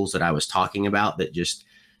tools that I was talking about that just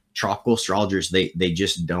tropical astrologers, they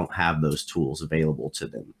just don't have those tools available to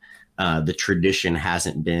them. The tradition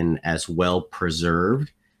hasn't been as well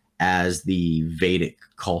preserved as the Vedic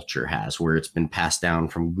culture has, where it's been passed down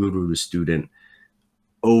from guru to student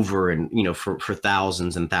over and for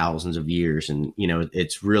thousands and thousands of years. And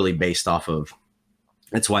it's really based off of,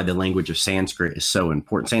 that's why the language of Sanskrit is so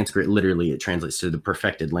important. Sanskrit, literally, it translates to the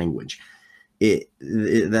perfected language.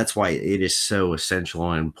 That's why it is so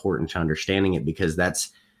essential and important to understanding it, because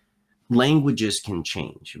that's, languages can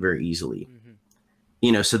change very easily.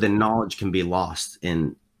 So the knowledge can be lost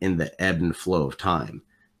in the ebb and flow of time.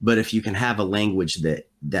 But if you can have a language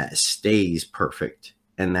that stays perfect,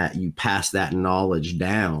 and that you pass that knowledge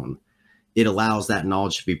down, it allows that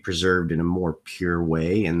knowledge to be preserved in a more pure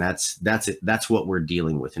way. And that's it. That's what we're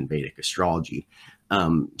dealing with in Vedic astrology.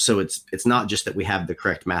 So it's not just that we have the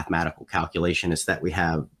correct mathematical calculation, it's that we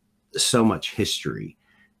have so much history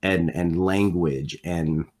and language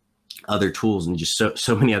and other tools, and just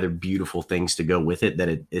so many other beautiful things to go with it, that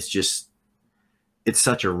it's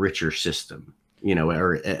such a richer system,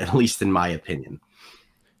 or at least in my opinion.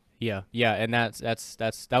 Yeah, yeah, and that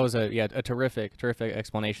was a terrific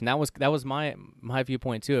explanation. That was my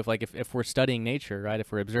viewpoint too. If we're studying nature, right?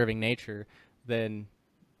 If we're observing nature, then,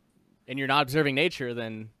 and you're not observing nature,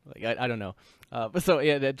 then I don't know. But so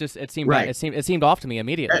yeah, it seemed Right. it seemed off to me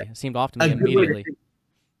immediately. It seemed off to me A good way to immediately. think,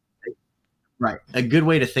 right. A good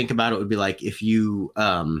way to think about it would be like if you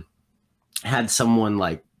had someone,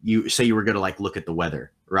 like, you say you were going to like look at the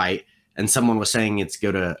weather, right? And someone was saying it's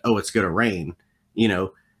going to rain,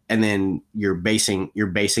 and then you're basing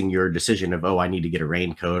your decision of, oh, I need to get a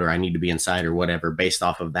raincoat, or I need to be inside, or whatever, based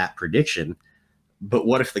off of that prediction. But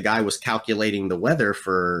what if the guy was calculating the weather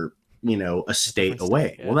for, a state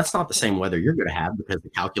away? Yeah. Well, that's not the same weather you're going to have, because the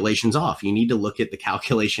calculation's off. You need to look at the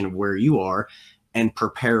calculation of where you are and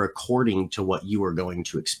prepare according to what you are going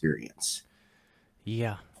to experience.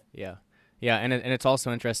 Yeah, yeah, yeah, and it's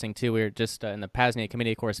also interesting too. We were just in the Pasnia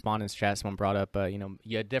Committee Correspondence chat. Someone brought up, a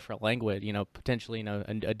different language, potentially,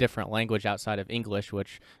 a different language outside of English,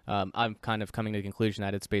 which I'm kind of coming to the conclusion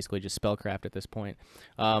that it's basically just spellcraft at this point.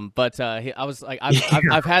 I was like,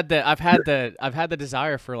 I've had the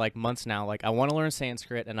desire for like months now. Like, I want to learn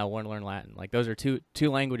Sanskrit and I want to learn Latin. Like, those are two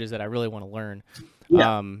languages that I really want to learn.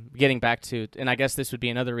 Yeah. Getting back to, and I guess this would be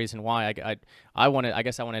another reason why I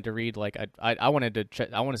wanted to read, like, I wanted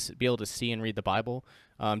to be able to see and read the Bible,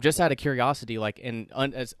 just out of curiosity, like,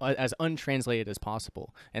 as untranslated as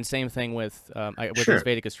possible. And same thing with Sure. those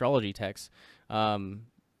Vedic astrology texts,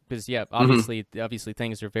 because yeah, Mm-hmm. obviously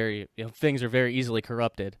things are very easily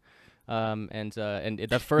corrupted. And the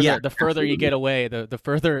Yeah, further you absolutely. get away, the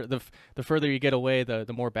further you get away,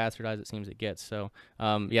 the more bastardized it seems it gets. So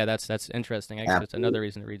yeah, that's interesting. I guess it's Absolutely. another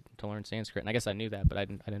reason to learn Sanskrit. And I guess I knew that, but I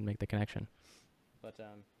didn't make the connection. But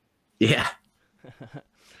Yeah.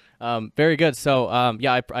 very good. So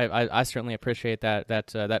yeah, I certainly appreciate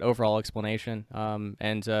that overall explanation.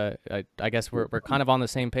 I guess we're kind of on the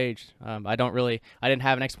same page. I didn't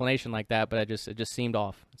have an explanation like that, but it just seemed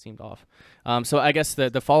off. It seemed off. So I guess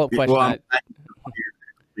the follow up question. Well,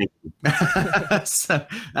 so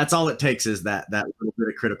that's all it takes, is that little bit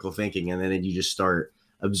of critical thinking, and then you just start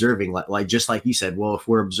observing, like just like you said. Well, if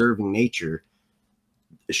we're observing nature,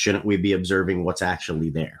 shouldn't we be observing what's actually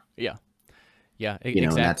there? Yeah, yeah, And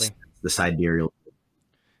exactly. that's the sidereal.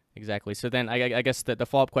 Exactly. So then I guess the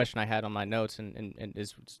follow up question I had on my notes and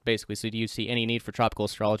is basically, so do you see any need for tropical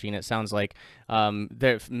astrology? And it sounds like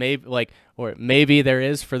maybe there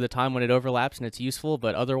is for the time when it overlaps and it's useful,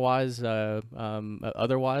 but otherwise not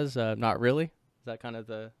really. Is that kind of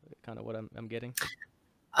what I'm getting?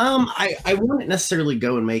 I wouldn't necessarily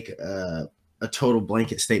go and make a total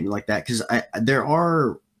blanket statement like that, because there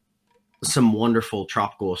are some wonderful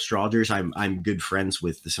tropical astrologers. I'm good friends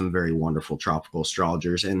with some very wonderful tropical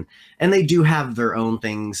astrologers, and they do have their own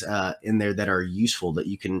things in there that are useful, that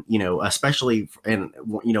you can, especially, and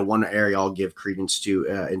one area I'll give credence to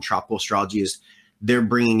in tropical astrology is they're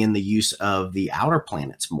bringing in the use of the outer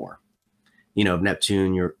planets more, of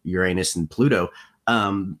Neptune, Uranus, and Pluto.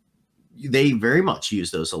 They very much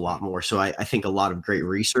use those a lot more. So I think a lot of great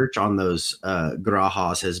research on those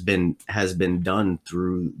grahas has been done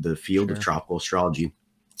through the field of tropical astrology.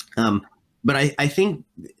 But I think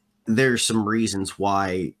there's some reasons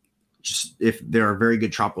why, just if there are very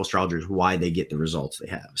good tropical astrologers, why they get the results they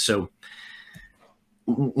have. So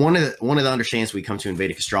one of the understandings we come to in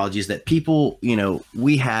Vedic astrology is that people,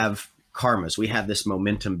 we have karmas, we have this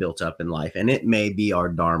momentum built up in life, and it may be our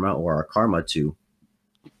dharma or our karma to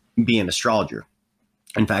be an astrologer.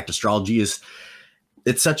 In fact, astrology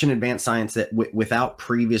it's such an advanced science that without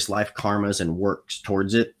previous life karmas and works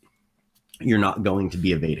towards it, you're not going to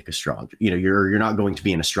be a Vedic astrologer. You're not going to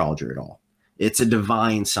be an astrologer at all. It's a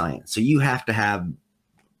divine science. So you have to have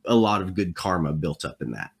a lot of good karma built up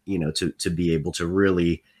in that, to be able to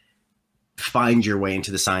really find your way into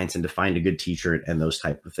the science and to find a good teacher and those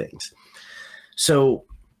type of things. So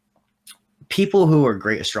people who are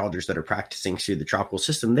great astrologers that are practicing through the tropical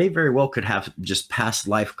system, they very well could have just past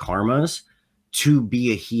life karmas to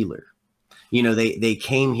be a healer. They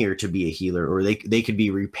came here to be a healer, or they could be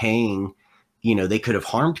repaying, they could have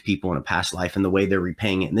harmed people in a past life, and the way they're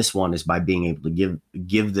repaying it in this one is by being able to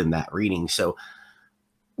give them that reading. So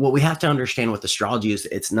what we have to understand with astrology is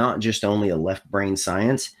it's not just only a left brain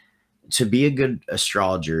science. To be a good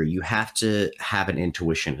astrologer, you have to have an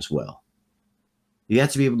intuition as well. You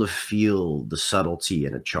have to be able to feel the subtlety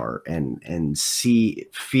in a chart and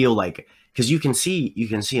feel like, because you can see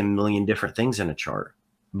a million different things in a chart,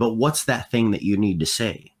 but what's that thing that you need to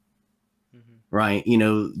say? Right? They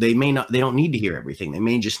don't need to hear everything. They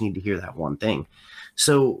may just need to hear that one thing.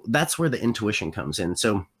 So that's where the intuition comes in.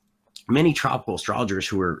 So many tropical astrologers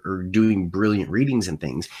who are doing brilliant readings and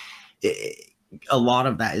things, a lot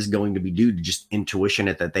of that is going to be due to just intuition,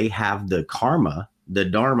 that they have the karma, the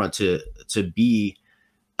dharma to be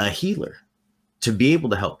a healer, to be able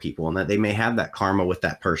to help people, and that they may have that karma with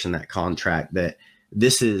that person, that contract, that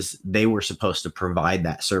they were supposed to provide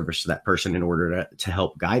that service to that person in order to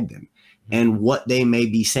help guide them. And what they may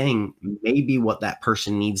be saying may be what that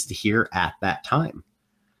person needs to hear at that time.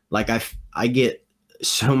 Like I get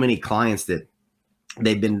so many clients that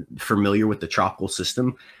they've been familiar with the tropical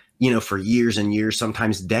system, for years and years,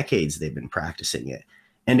 sometimes decades, they've been practicing it.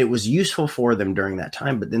 And it was useful for them during that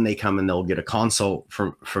time, but then they come and they'll get a consult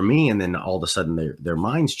from me, and then all of a sudden their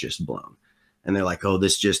mind's just blown. And they're like, oh,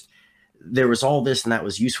 there was all this and that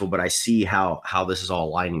was useful, but I see how this is all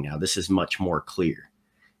aligning now. This is much more clear,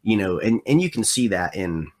 and you can see that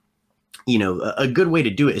in, a good way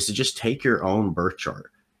to do it is to just take your own birth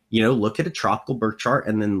chart. Look at a tropical birth chart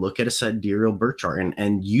and then look at a sidereal birth chart.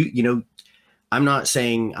 And I'm not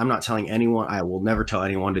telling anyone, I will never tell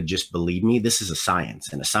anyone to just believe me. This is a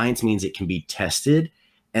science, and a science means it can be tested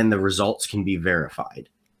and the results can be verified.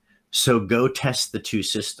 So go test the two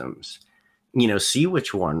systems, see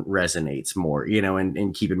which one resonates more,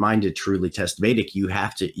 and keep in mind, to truly test Vedic, you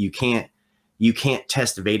can't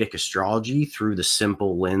test Vedic astrology through the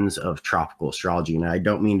simple lens of tropical astrology. And I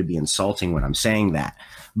don't mean to be insulting when I'm saying that,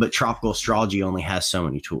 but tropical astrology only has so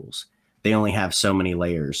many tools. They only have so many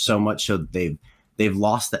layers, so much so that they've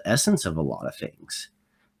lost the essence of a lot of things.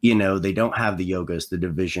 They don't have the yogas, the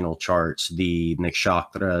divisional charts, the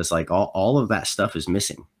nakshatras, like all of that stuff is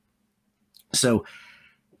missing. So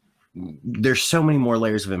there's so many more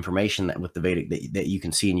layers of information that with the Vedic that you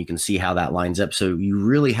can see, and you can see how that lines up. So you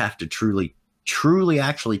really have to truly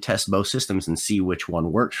actually test both systems and see which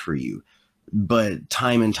one works for you. But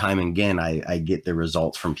time and time again, I get the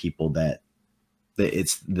results from people that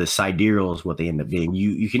it's the sidereal is what they end up being.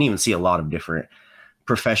 You can even see a lot of different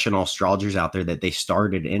professional astrologers out there that they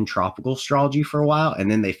started in tropical astrology for a while,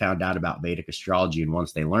 and then they found out about Vedic astrology. And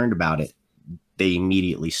once they learned about it, they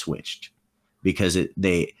immediately switched because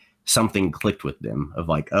something clicked with them of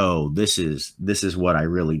like, oh, this is what I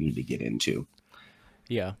really need to get into.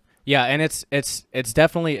 Yeah. Yeah, and it's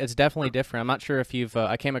definitely different. I'm not sure if you've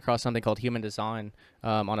I came across something called Human Design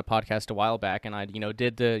on a podcast a while back, and I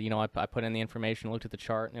did I put in the information, looked at the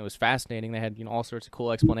chart, and it was fascinating. They had all sorts of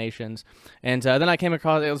cool explanations, and then I came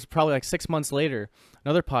across, it was probably like 6 months later,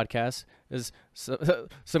 another podcast is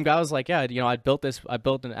some guy was like, yeah, I built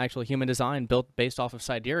an actual Human Design built based off of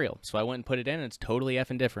sidereal, so I went and put it in, and it's totally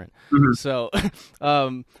effing different. Mm-hmm. So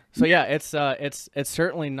yeah, it's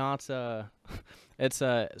certainly not. It's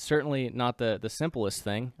certainly not the simplest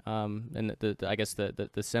thing, and I guess the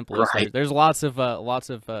simplest. Right. There's lots of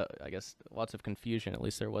confusion. At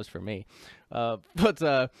least there was for me,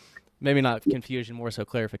 but maybe not confusion, more so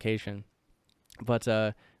clarification. But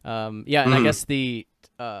yeah, and I guess the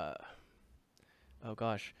oh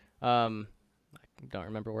gosh, I don't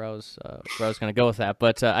remember where I was going to go with that.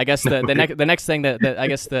 But I guess the next thing that I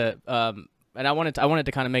guess and I wanted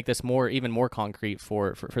to kind of make this even more concrete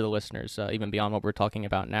for the listeners, even beyond what we're talking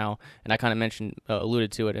about now. And I kind of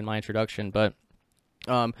alluded to it in my introduction, but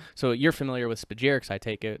So you're familiar with spagyrics, I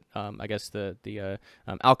take it. I guess the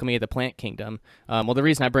alchemy of the plant kingdom. Well, the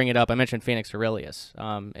reason I bring it up, I mentioned Phoenix Aurelius,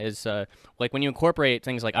 is like when you incorporate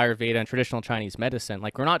things like Ayurveda and traditional Chinese medicine,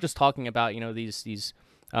 like we're not just talking about these these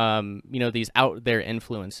out there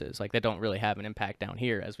influences like that don't really have an impact down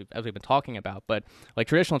here as we've been talking about, but like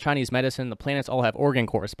traditional Chinese medicine, the planets all have organ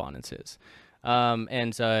correspondences.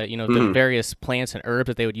 The various plants and herbs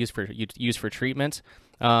that they would use for treatment.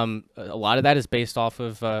 A lot of that is based off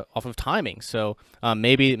of timing. So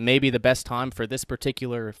maybe the best time for this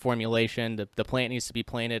particular formulation, the plant needs to be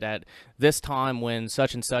planted at this time when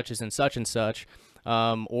such and such is in such and such.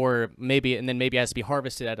 Or maybe it has to be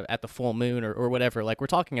harvested at the full moon or whatever. Like we're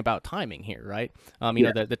talking about timing here, right?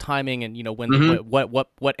 The timing and when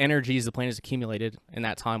what energies the plant has accumulated in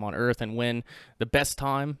that time on Earth, and when the best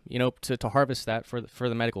time to harvest that for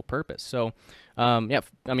the medical purpose. So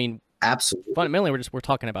Absolutely. Fundamentally, we're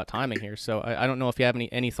talking about timing here. So I don't know if you have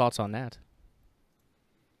any thoughts on that.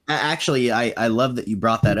 Actually, I love that you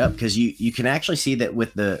brought that up, because you can actually see that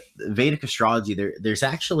with the Vedic astrology, there's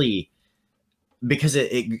actually, because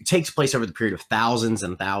it takes place over the period of thousands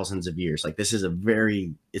and thousands of years. Like this is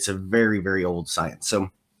it's a very, very old science. So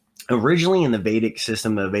originally in the Vedic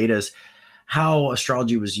system, the Vedas, how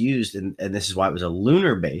astrology was used, and this is why it was a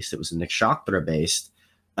lunar based, it was a nakshatra based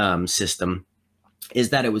system, is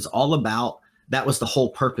that it was all about, that was the whole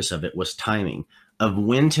purpose of it, was timing of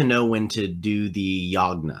when to know when to do the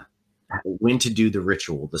yagna, when to do the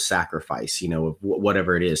ritual, the sacrifice,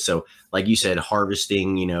 whatever it is. So like you said,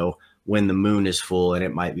 harvesting, when the moon is full, and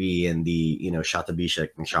it might be in the, Shatabhishek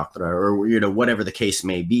Nakshatra, or, whatever the case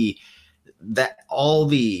may be, that all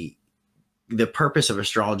the purpose of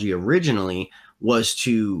astrology originally was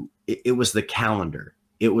it was the calendar.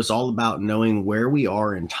 It was all about knowing where we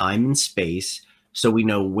are in time and space, so we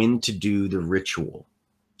know when to do the ritual.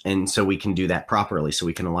 And so we can do that properly, so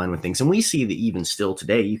we can align with things. And we see that even still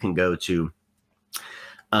today, you can go to,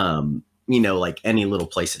 like any little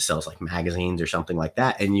place that sells like magazines or something like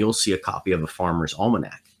that, and you'll see a copy of a farmer's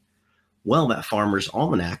almanac. Well, that farmer's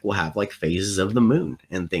almanac will have like phases of the moon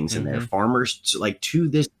and things in there. Farmers, like to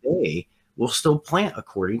this day, will still plant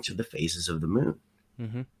according to the phases of the moon.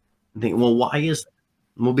 Think, well, why is that?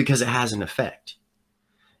 Well, because it has an effect.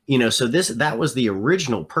 So that was the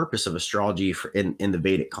original purpose of astrology in the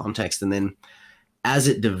Vedic context. And then as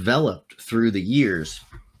it developed through the years,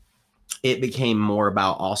 it became more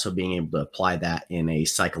about also being able to apply that in a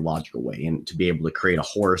psychological way, and to be able to create a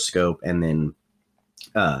horoscope, and then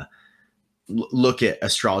look at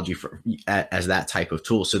astrology as that type of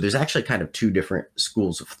tool. So there's actually kind of two different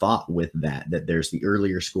schools of thought with that there's the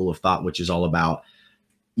earlier school of thought, which is all about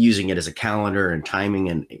using it as a calendar and timing,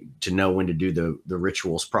 and to know when to do the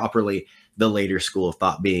rituals properly. The later school of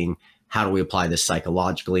thought being, how do we apply this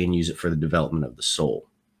psychologically and use it for the development of the soul?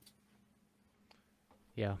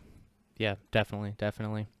 Yeah,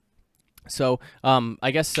 definitely. So,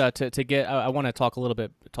 I guess to get, I want to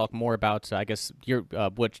talk more about, I guess your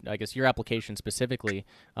application specifically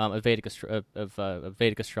of Vedic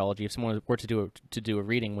astrology. If someone were to do a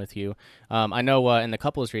reading with you, I know in the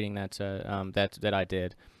couples reading that I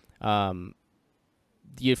did,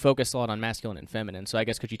 you focus a lot on masculine and feminine. So I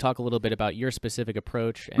guess could you talk a little bit about your specific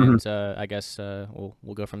approach, and I guess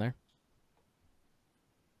we'll go from there.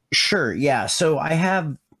 Sure. Yeah. So I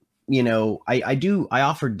have, I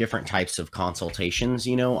offer different types of consultations.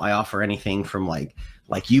 I offer anything from like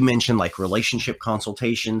you mentioned, like relationship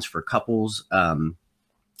consultations for couples.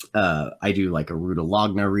 I do like Aruda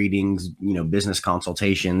Lagna readings, business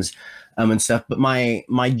consultations, and stuff. But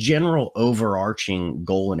my general overarching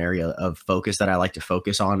goal and area of focus that I like to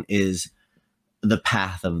focus on is the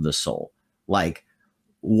path of the soul. Like,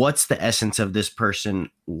 what's the essence of this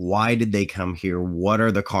person? Why did they come here? What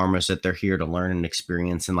are the karmas that they're here to learn and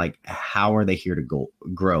experience? And like, how are they here to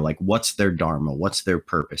grow? Like, what's their dharma? What's their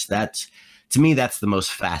purpose? To me, that's the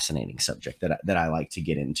most fascinating subject that I like to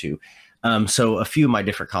get into. So a few of my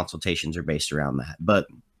different consultations are based around that. But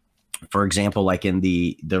for example, like in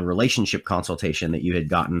the relationship consultation that you had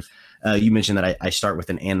gotten, you mentioned that I start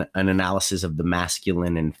with an analysis of the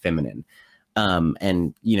masculine and feminine.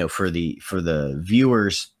 And for the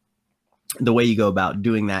viewers, the way you go about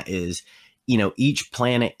doing that is, each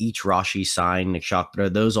planet, each Rashi sign,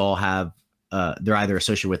 nakshatra, those all have, they're either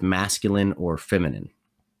associated with masculine or feminine,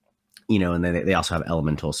 and then they also have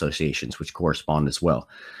elemental associations, which correspond as well.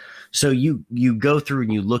 So you go through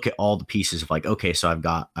and you look at all the pieces of like, okay, so I've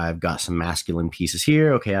got some masculine pieces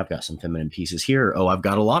here. Okay, I've got some feminine pieces here. Oh, I've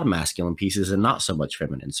got a lot of masculine pieces and not so much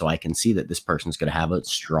feminine. So I can see that this person's going to have a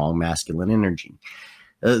strong masculine energy.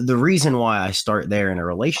 The reason why I start there in a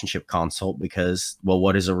relationship consult, because, well,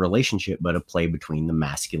 what is a relationship but a play between the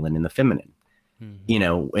masculine and the feminine? Mm-hmm. You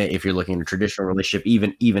know, if you're looking at a traditional relationship,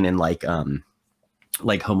 even in like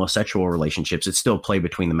homosexual relationships, it's still play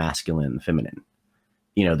between the masculine and the feminine.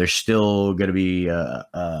 You know, there's still going to be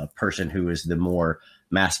a person who is the more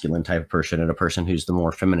masculine type of person and a person who's the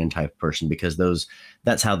more feminine type of person, because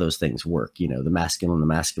that's how those things work. You know, the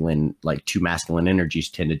masculine, like two masculine energies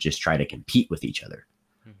tend to just try to compete with each other,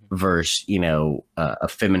 Mm-hmm. versus, a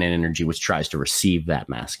feminine energy which tries to receive that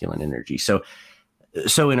masculine energy. So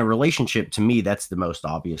in a relationship, to me, that's the most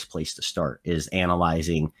obvious place to start, is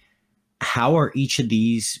analyzing how are each of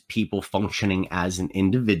these people functioning as an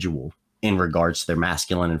individual in regards to their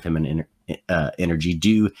masculine and feminine energy.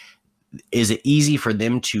 Is it easy for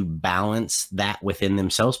them to balance that within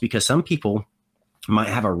themselves? Because some people might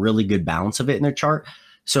have a really good balance of it in their chart.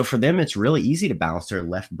 So for them, it's really easy to balance their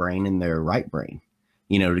left brain and their right brain,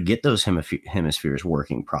 to get those hemispheres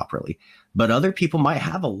working properly. But other people might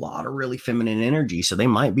have a lot of really feminine energy, so they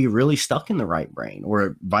might be really stuck in the right brain,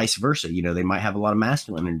 or vice versa. They might have a lot of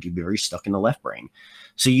masculine energy, be very stuck in the left brain.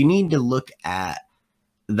 So you need to look at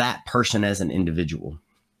that person as an individual.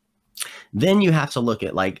 Then you have to look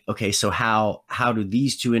at, like, okay, so how do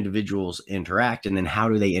these two individuals interact, and then how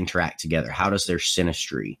do they interact together? How does their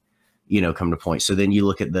synastry, come to point? So then you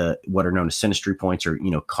look at what are known as synastry points, or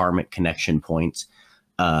karmic connection points,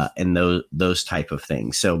 and those type of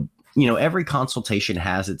things. So every consultation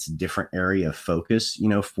has its different area of focus,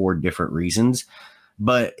 for different reasons.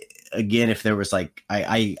 But again, if there was like,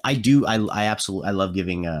 I absolutely, I love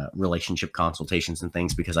giving relationship consultations and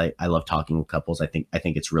things, because I love talking with couples. I think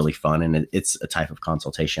it's really fun, and it's a type of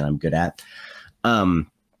consultation I'm good at.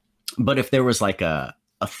 But if there was like a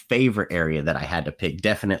favorite area that I had to pick,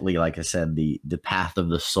 definitely, like I said, the path of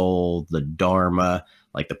the soul, the dharma,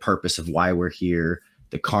 like the purpose of why we're here,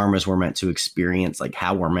 the karmas we're meant to experience, like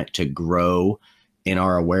how we're meant to grow in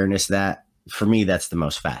our awareness. That, for me, that's the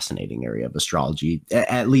most fascinating area of astrology,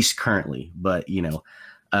 at least currently. But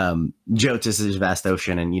Jotas is a vast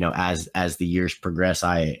ocean, and as the years progress,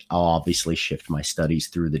 I'll obviously shift my studies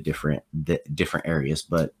through the different areas.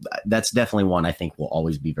 But that's definitely one I think will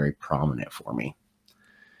always be very prominent for me.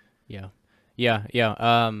 Yeah. Yeah,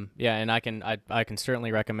 and I can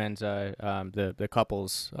certainly recommend the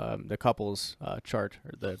couples chart,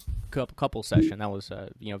 or the couple session. That was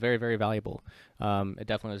very, very valuable. It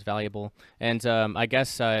definitely was valuable. And I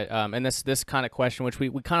guess and this kind of question, which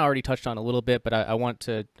we kind of already touched on a little bit, but I want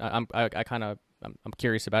to I'm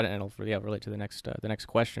curious about it, and it'll relate to the next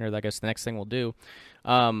question, or I guess the next thing we'll do.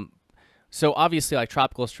 So obviously, like,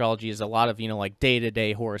 tropical astrology is a lot of like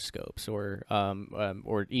day-to-day horoscopes, or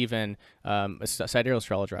even a sidereal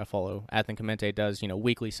astrologer I follow, Athen Clemente, does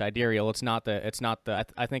weekly sidereal. It's not the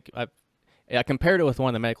I think I compared it with one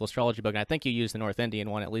of the medical astrology book, and I think you use the North Indian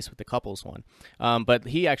one, at least with the couples one. But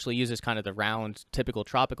he actually uses kind of the round, typical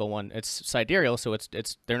tropical one. It's sidereal, so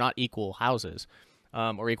they're not equal houses,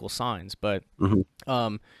 or equal signs, but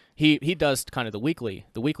Mm-hmm. He does kind of the weekly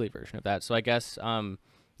version of that. So I guess.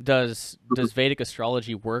 Does Vedic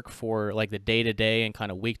astrology work for like the day to day and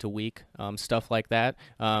kind of week to week stuff like that,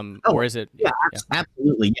 or is it? Yeah,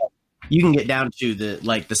 absolutely. Yeah, you can get down to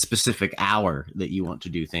the specific hour that you want to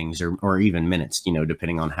do things, or even minutes,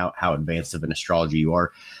 depending on how advanced of an astrologer you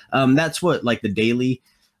are. That's what, like, the daily,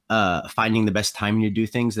 finding the best timing to do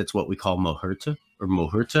things. That's what we call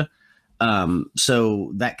muhurta.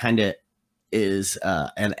 So that kind of is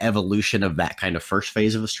an evolution of that kind of first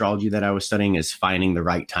phase of astrology that I was studying, is finding the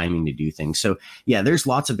right timing to do things. So yeah, there's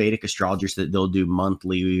lots of Vedic astrologers that they'll do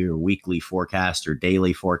monthly or weekly forecast or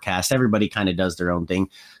daily forecast. Everybody kind of does their own thing.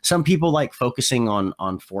 Some people like focusing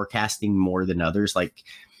on forecasting more than others. Like,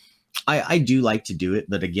 I do like to do it,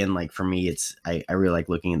 but again, like, for me, I really like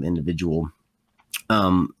looking at the individual.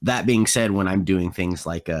 That being said, when I'm doing things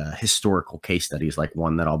like historical case studies, like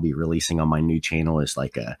one that I'll be releasing on my new channel is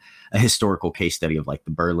like a historical case study of like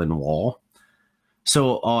the Berlin Wall.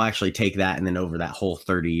 So I'll actually take that, and then over that whole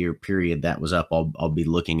 30-year period that was up, I'll be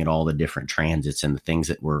looking at all the different transits and the things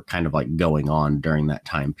that were kind of like going on during that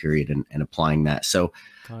time period, and applying that. So,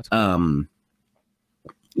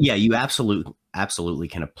 yeah, you absolutely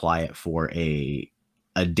can apply it for a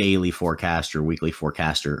daily forecast or weekly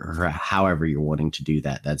forecast, or however you're wanting to do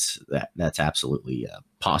that. That's absolutely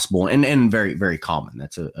possible, and very, very common.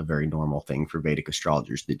 That's a very normal thing for Vedic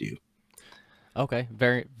astrologers to do. Okay,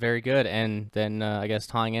 very, very good. And then I guess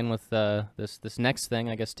tying in with this next thing,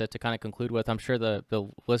 I guess to kind of conclude with, I'm sure the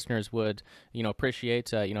listeners would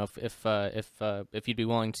appreciate if you'd be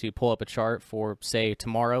willing to pull up a chart for, say,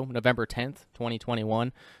 tomorrow, November 10th,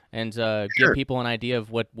 2021, and give Sure. people an idea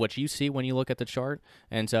of what you see when you look at the chart.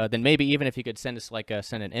 And then maybe even if you could send us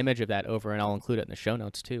send an image of that over, and I'll include it in the show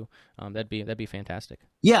notes too. That'd be fantastic.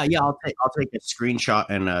 Yeah, yeah. I'll take a screenshot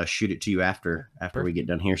and shoot it to you Yeah, after we perfect. get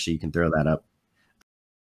done here, so you can throw that up.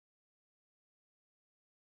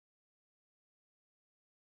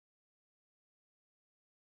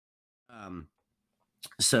 Um,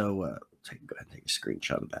 so go ahead and take a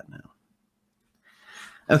screenshot of that now.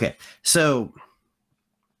 Okay, so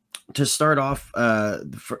to start off,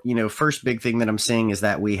 first big thing that I'm seeing is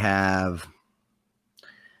that we have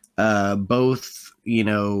both,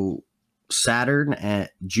 Saturn and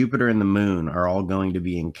Jupiter and the moon are all going to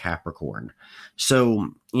be in Capricorn.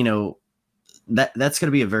 So, that's going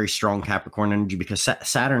to be a very strong Capricorn energy because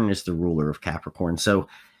Saturn is the ruler of Capricorn. So,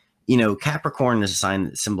 Capricorn is a sign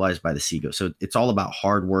that's symbolized by the sea goat. So it's all about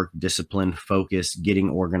hard work, discipline, focus, getting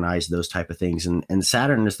organized, those type of things. And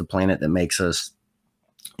Saturn is the planet that makes us,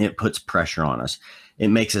 it puts pressure on us. It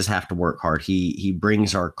makes us have to work hard. He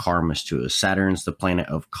brings our karmas to us. Saturn's the planet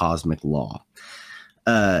of cosmic law.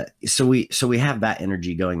 So we have that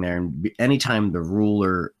energy going there. And anytime the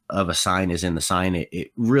ruler of a sign is in the sign,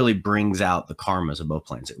 it really brings out the karmas of both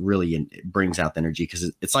planets. It brings out the energy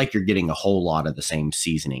because it's like you're getting a whole lot of the same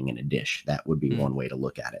seasoning in a dish. That would be one way to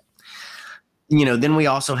look at it. Then we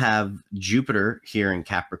also have Jupiter here in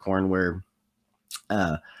Capricorn, where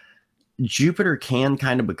Jupiter can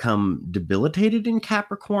kind of become debilitated in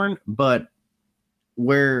Capricorn, but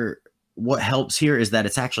what helps here is that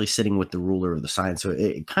it's actually sitting with the ruler of the sign. So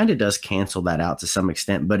it kind of does cancel that out to some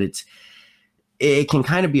extent, but it can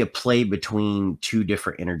kind of be a play between two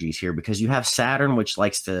different energies here, because you have Saturn, which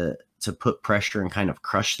likes to put pressure and kind of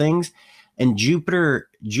crush things, and Jupiter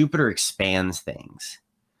expands things.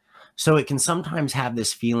 So it can sometimes have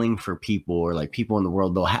this feeling for people, or like people in the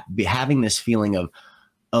world, they'll be having this feeling of,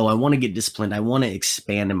 oh, I want to get disciplined. I want to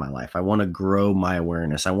expand in my life. I want to grow my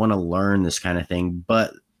awareness. I want to learn this kind of thing.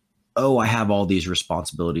 But, oh, I have all these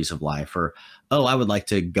responsibilities of life. Or, oh, I would like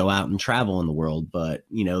to go out and travel in the world. But,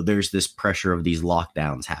 there's this pressure of these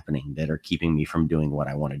lockdowns happening that are keeping me from doing what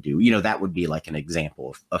I want to do. That would be like an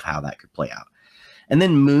example of how that could play out. And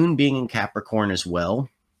then Moon being in Capricorn as well.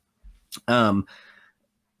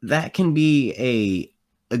 That can be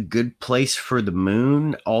a good place for the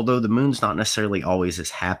moon, although the moon's not necessarily always as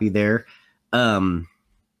happy there,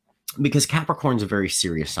 because Capricorn's a very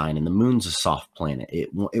serious sign, and the moon's a soft planet. It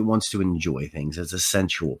wants to enjoy things. It's a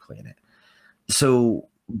sensual planet. So,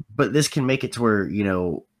 but this can make it to where,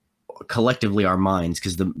 collectively our minds,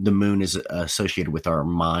 because the moon is associated with our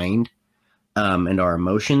mind and our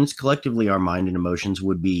emotions. Collectively, our mind and emotions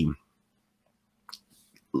would be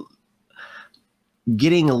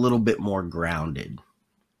getting a little bit more grounded,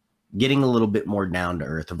 getting a little bit more down to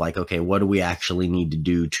earth of like, okay, what do we actually need to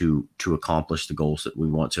do to accomplish the goals that we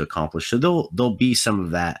want to accomplish? So there'll be some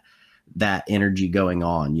of that energy going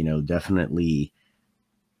on. Definitely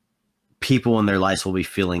people in their lives will be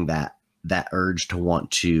feeling that urge to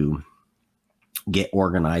want to get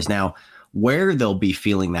organized. Now, where they'll be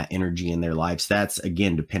feeling that energy in their lives, that's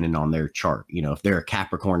again dependent on their chart. If they're a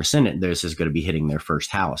Capricorn ascendant, this is going to be hitting their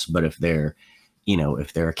first house. But if they're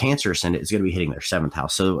a Cancer ascendant, it's going to be hitting their seventh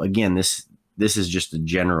house. So again, this is just a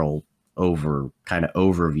general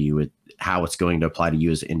overview with how it's going to apply to you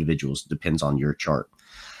as individuals. Depends on your chart.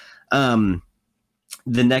 The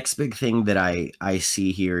next big thing that I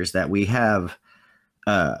see here is that we have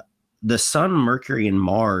the Sun, Mercury, and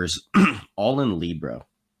Mars all in Libra.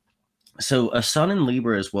 So a Sun in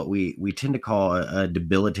Libra is what we tend to call a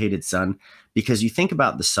debilitated Sun, because you think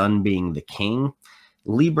about the Sun being the king.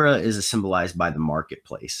 Libra is symbolized by the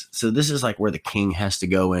marketplace. So this is like where the king has to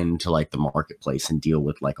go into like the marketplace and deal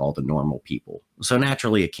with like all the normal people. So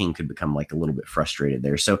naturally a king could become like a little bit frustrated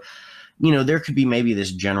there. So, there could be maybe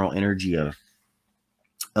this general energy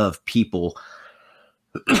of people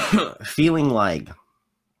feeling like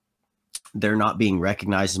they're not being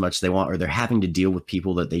recognized as much as they want, or they're having to deal with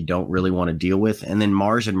people that they don't really want to deal with. And then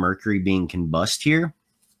Mars and Mercury being combust here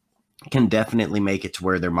can definitely make it to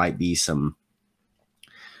where there might be some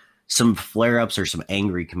flare-ups or some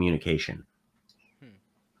angry communication.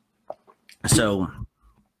 So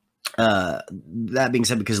that being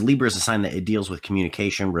said, because Libra is a sign that it deals with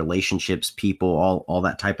communication, relationships, people, all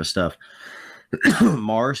that type of stuff.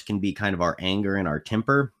 Mars can be kind of our anger and our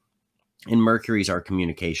temper, and Mercury's our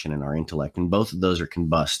communication and our intellect. And both of those are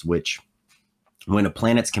combust, which when a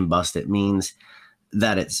planet's combust, it means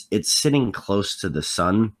that it's sitting close to the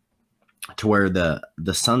sun, to where the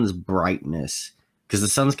sun's brightness, because the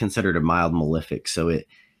sun's considered a mild malefic. So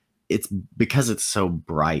it's because it's so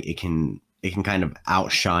bright, it can kind of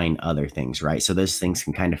outshine other things, right? So those things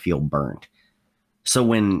can kind of feel burnt. So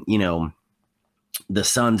when, the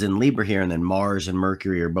sun's in Libra here, and then Mars and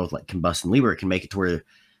Mercury are both like combust in Libra, it can make it to where,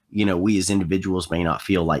 we as individuals may not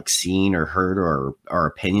feel like seen or heard, or our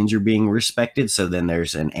opinions are being respected. So then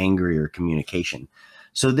there's an angrier communication.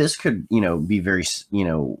 So this could, be very,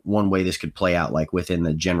 one way this could play out, like within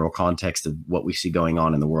the general context of what we see going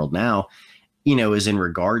on in the world now, is in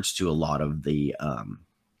regards to a lot of the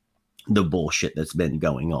bullshit that's been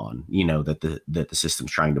going on, that the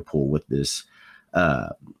system's trying to pull with this,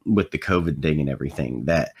 with the COVID thing and everything,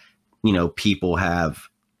 that, people have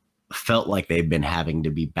felt like they've been having to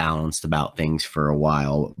be balanced about things for a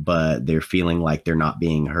while, but they're feeling like they're not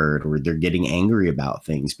being heard, or they're getting angry about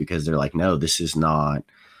things because they're like, no, this is not,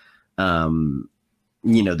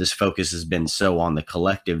 this focus has been so on the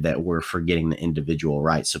collective that we're forgetting the individual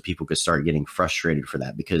rights. So people could start getting frustrated for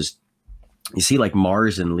that, because you see, like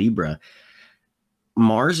Mars in Libra,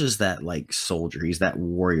 Mars is that like soldier, he's that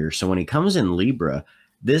warrior. So when he comes in Libra,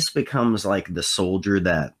 this becomes like the soldier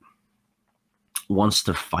that wants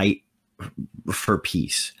to fight for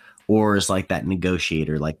peace, or is like that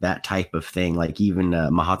negotiator, like that type of thing. Like even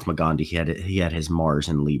Mahatma Gandhi, he had his Mars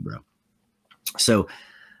in Libra. So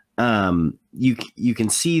you can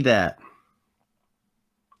see that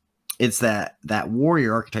it's that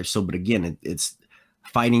warrior archetype. So, but again, it's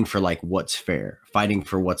fighting for like what's fair, fighting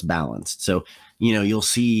for what's balanced. So, you'll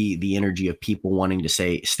see the energy of people wanting to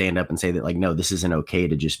stand up and say that, like, no, this isn't okay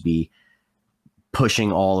to just be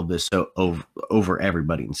pushing all of this over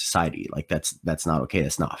everybody in society. Like that's not okay.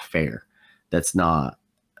 That's not fair. That's not,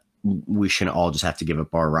 we shouldn't all just have to give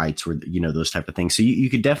up our rights, or, those type of things. So you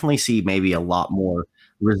could definitely see maybe a lot more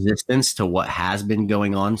resistance to what has been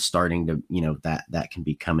going on, starting to, that can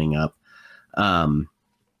be coming up, and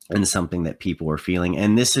something that people are feeling.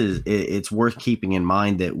 And it's worth keeping in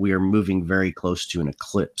mind that we are moving very close to an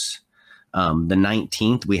eclipse. The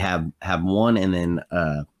 19th we have one, and then,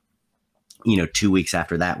 2 weeks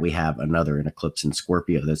after that, we have an eclipse in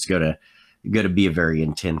Scorpio that's going to be a very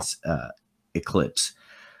intense eclipse.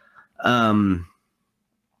 Something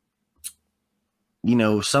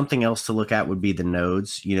else to look at would be the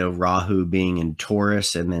nodes, Rahu being in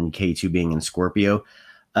Taurus and then K2 being in Scorpio.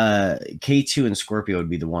 K2 in Scorpio would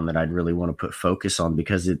be the one that I'd really want to put focus on,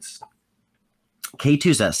 because K2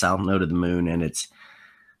 is that south node of the moon, and it's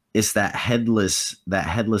that headless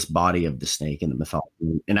body of the snake in the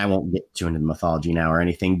mythology. And I won't get too into the mythology now or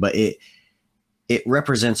anything, but it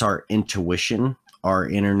represents our intuition, our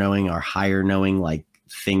inner knowing, our higher knowing, like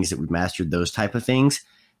things that we've mastered, those type of things.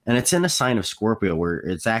 And it's in a sign of Scorpio, where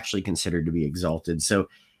it's actually considered to be exalted. So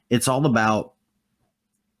it's all about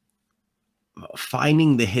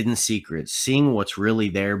finding the hidden secrets, seeing what's really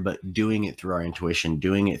there, but doing it through our intuition,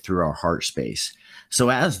 doing it through our heart space. So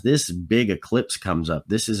as this big eclipse comes up,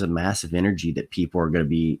 this is a massive energy that people are going to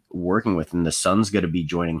be working with, and the sun's going to be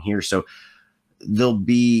joining here. So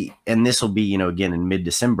and this will be, again, in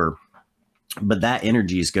mid-December, but that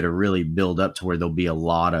energy is going to really build up to where there'll be a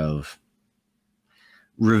lot of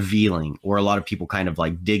revealing, or a lot of people kind of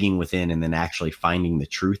like digging within and then actually finding the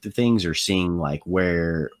truth of things, or seeing like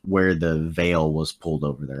where the veil was pulled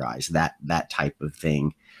over their eyes. That type of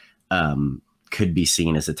thing could be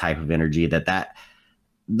seen as a type of energy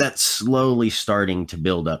that's slowly starting to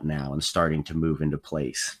build up now and starting to move into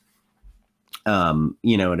place. And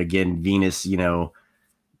again, Venus,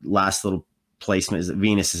 last little placement is that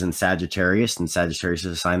Venus is in Sagittarius, and Sagittarius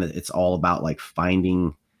is a sign that it's all about like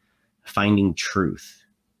finding truth,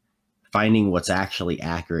 finding what's actually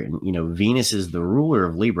accurate. And, Venus is the ruler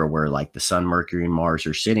of Libra, where like the sun, Mercury, and Mars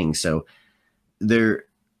are sitting. So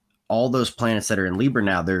all those planets that are in Libra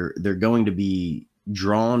now, they're going to be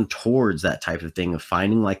drawn towards that type of thing of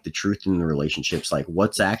finding like the truth in the relationships, like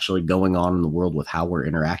what's actually going on in the world with how we're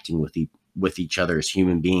interacting with each other as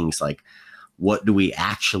human beings. Like, what do we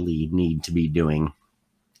actually need to be doing?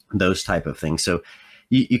 Those type of things. So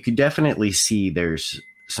you could definitely see there's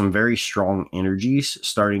some very strong energies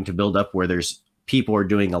starting to build up, where there's people are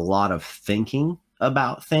doing a lot of thinking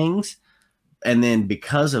about things. And then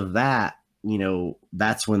because of that,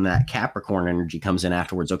 that's when that Capricorn energy comes in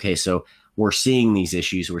afterwards. Okay, so we're seeing these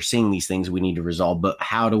issues, we're seeing these things we need to resolve, but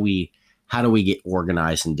how do we get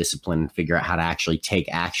organized and disciplined and figure out how to actually take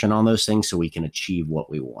action on those things so we can achieve what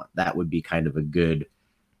we want? That would be kind of a good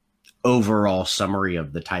overall summary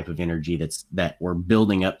of the type of energy that we're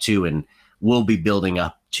building up to, and will be building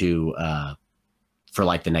up to for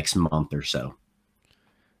like the next month or so.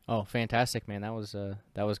 Oh, fantastic, man. That was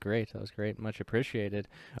great. That was great. Much appreciated.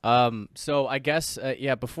 So I guess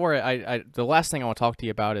yeah, before the last thing I want to talk to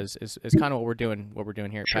you about is kind of what we're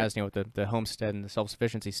doing here at Sure. Pasnea with the homestead and the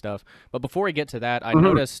self-sufficiency stuff. But before we get to that, I Mhm.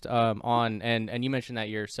 noticed and you mentioned that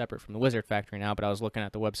you're separate from the Wizard Factory now, but I was looking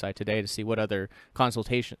at the website today to see what other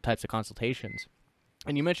types of consultations.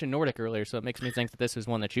 And you mentioned Nordic earlier, so it makes me think that this is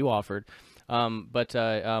one that you offered. But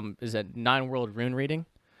is it Nine World Rune Reading?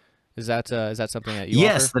 Is that something that you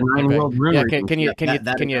Yes, offer? the nine Okay. world rune Yeah. readings. Yeah,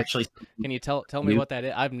 that is actually Can you tell me new. what that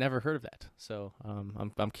is? I've never heard of that, so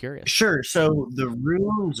I'm curious. Sure. So the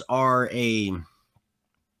runes are a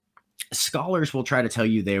scholars will try to tell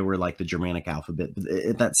you they were like the Germanic alphabet,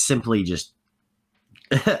 but that's simply just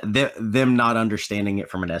them not understanding it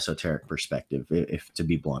from an esoteric perspective, if to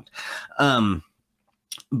be blunt.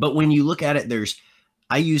 But when you look at it,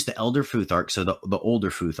 I use the Elder Futhark, so the older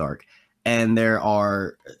Futhark, and there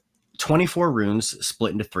are 24 runes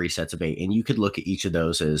split into 3 sets of 8, and you could look at each of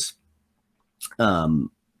those as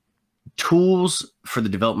tools for the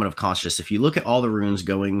development of consciousness. If you look at all the runes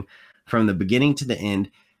going from the beginning to the end,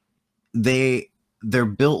 they're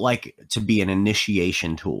built like to be an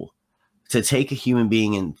initiation tool to take a human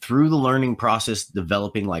being and through the learning process,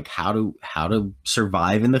 developing like how to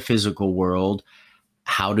survive in the physical world,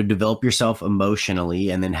 how to develop yourself emotionally,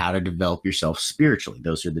 and then how to develop yourself spiritually.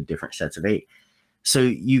 Those are the different sets of 8. So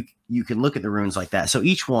you can look at the runes like that. So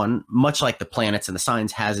each one, much like the planets and the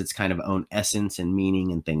signs, has its kind of own essence and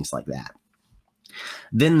meaning and things like that.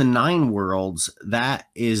 Then the 9 worlds, that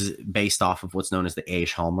is based off of what's known as the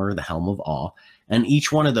Aeshelmer, the Helm of Awe. And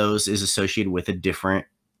each one of those is associated with a different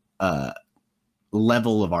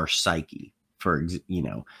level of our psyche.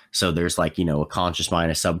 So there's like, a conscious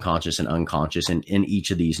mind, a subconscious, and unconscious in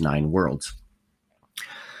each of these 9 worlds.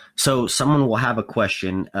 So someone will have a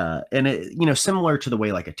question, and it, similar to the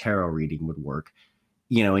way like a tarot reading would work,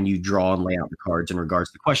 and you draw and lay out the cards in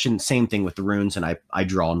regards to the question. Same thing with the runes, and I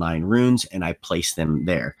draw 9 runes and I place them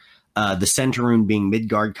there. The center rune being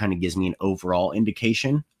Midgard kind of gives me an overall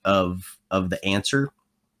indication of the answer,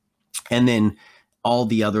 and then all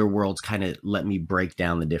the other worlds kind of let me break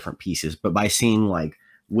down the different pieces. But by seeing like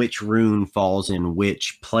which rune falls in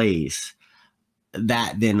which place,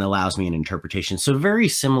 that then allows me an interpretation. So very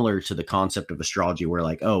similar to the concept of astrology, where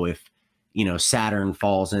like, oh, if Saturn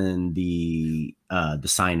falls in the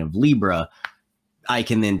sign of Libra, I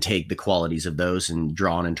can then take the qualities of those and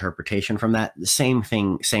draw an interpretation from that. The same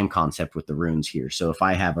thing, same concept with the runes here. So if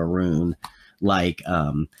I have a rune like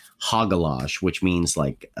Hagalaj, which means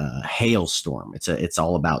like hailstorm, it's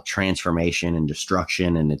all about transformation and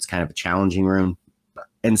destruction, and it's kind of a challenging rune,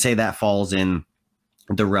 and say that falls in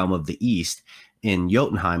the realm of the East in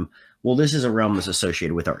Jotunheim, well, this is a realm that's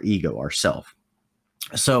associated with our ego, our self.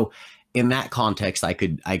 So in that context, I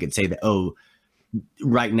could say that, oh,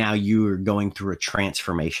 right now you are going through a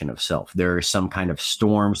transformation of self. There is some kind of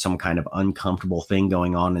storm, some kind of uncomfortable thing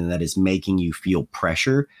going on, and that is making you feel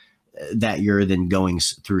pressure, that you're then going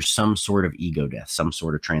through some sort of ego death, some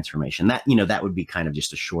sort of transformation. That, that would be kind of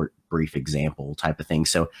just a short, brief example type of thing.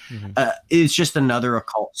 So it's just another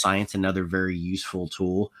occult science, another very useful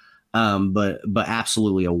tool. But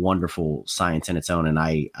absolutely a wonderful science in its own. And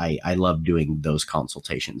I love doing those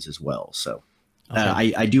consultations as well. So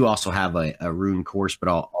I do also have a rune course, but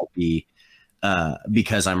I'll be,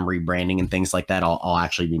 because I'm rebranding and things like that, I'll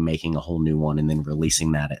actually be making a whole new one and then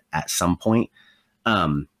releasing that at some point.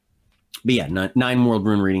 But yeah, 9 world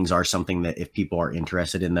rune readings are something that if people are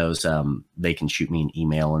interested in those, they can shoot me an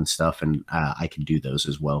email and stuff, and I can do those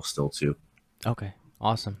as well still too. Okay.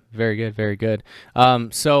 Awesome. Very good. Very good.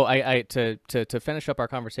 So to finish up our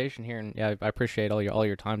conversation here, and yeah, I appreciate all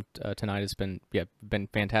your time tonight. It's been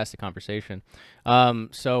fantastic conversation.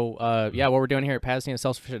 What we're doing here at Pasnea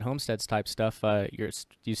Self-Sufficient Homesteads type stuff.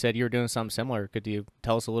 You said you were doing something similar. Could you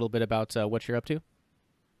tell us a little bit about what you're up to?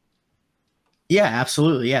 Yeah,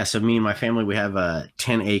 absolutely. Yeah. So me and my family, we have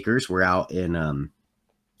 10 acres. We're out in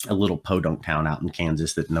a little podunk town out in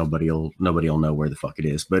Kansas that nobody'll know where the fuck it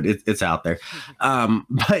is, but it's out there.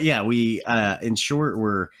 But yeah, we in short,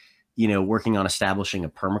 we're working on establishing a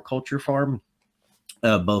permaculture farm,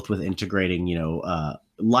 both with integrating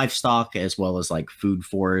livestock as well as like food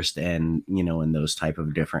forest and in those type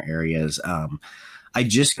of different areas. I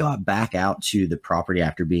just got back out to the property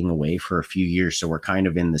after being away for a few years, so we're kind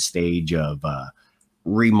of in the stage of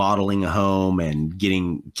remodeling a home and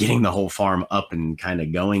getting the whole farm up and kind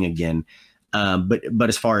of going again. But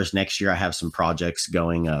as far as next year, I have some projects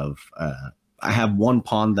going of, I have one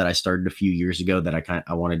pond that I started a few years ago that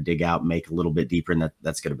I want to dig out, make a little bit deeper. And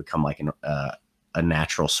that's going to become like a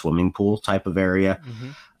natural swimming pool type of area.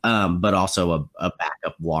 but also a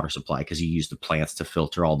backup water supply because you use the plants to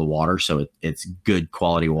filter all the water. So it's good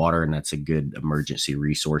quality water, and that's a good emergency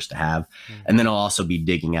resource to have. And then I'll also be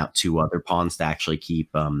digging out 2 other ponds to actually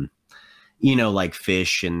keep, like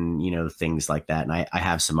fish and, things like that. And I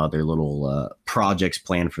have some other little projects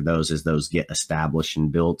planned for those as those get established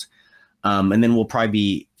and built. And then we'll probably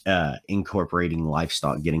be incorporating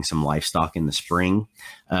livestock, getting some livestock in the spring.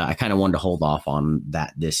 I kind of wanted to hold off on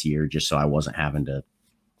that this year just so I wasn't having to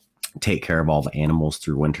take care of all the animals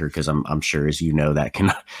through winter, because I'm sure, as you know, that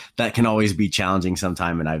can always be challenging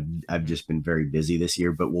sometime. And I've just been very busy this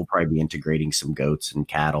year, but we'll probably be integrating some goats and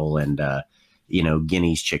cattle and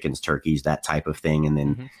guineas, chickens, turkeys, that type of thing, and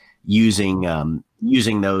then using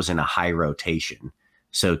those in a high rotation.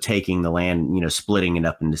 So taking the land, splitting it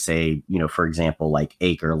up into, say, for example, like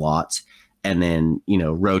acre lots, and then,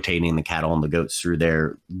 rotating the cattle and the goats through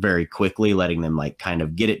there very quickly, letting them like kind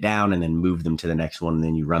of get it down and then move them to the next one. And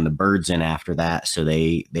then you run the birds in after that. So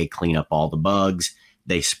they clean up all the bugs,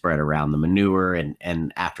 they spread around the manure.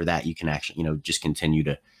 And after that, you can actually, just continue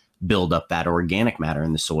to build up that organic matter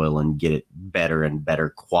in the soil and get it better and better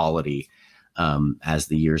quality as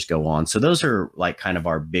the years go on. So those are like kind of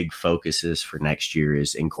our big focuses for next year,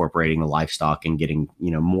 is incorporating the livestock and getting,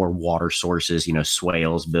 more water sources,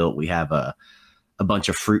 swales built. We have a bunch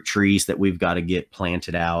of fruit trees that we've got to get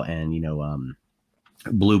planted out, and,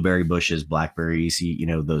 blueberry bushes, blackberries,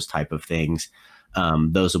 those type of things.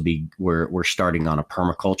 Those will be, we're starting on a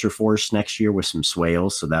permaculture forest next year with some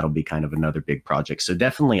swales. So that'll be kind of another big project. So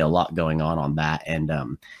definitely a lot going on that.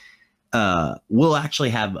 And, we'll actually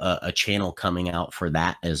have a channel coming out for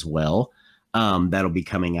that as well. That'll be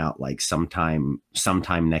coming out like sometime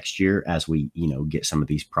next year as we, get some of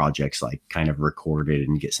these projects like kind of recorded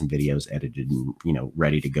and get some videos edited and,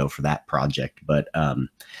 ready to go for that project. But,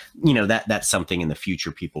 that's something in the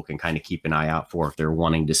future people can kind of keep an eye out for if they're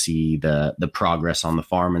wanting to see the progress on the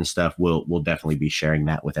farm and stuff. We'll definitely be sharing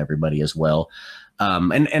that with everybody as well.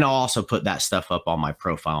 And I'll also put that stuff up on my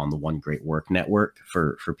profile on the One Great Work Network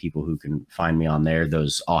for people who can find me on there.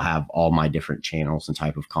 Those, I'll have all my different channels and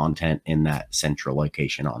type of content in that central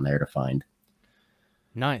location on there to find.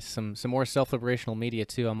 Nice. Some more self-liberational media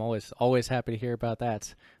too. I'm always happy to hear about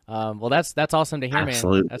that. Well, that's awesome to hear,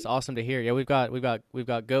 Absolutely. man. That's awesome to hear. Yeah, we've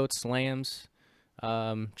got goats, lambs,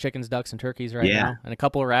 chickens, ducks, and turkeys right now, and a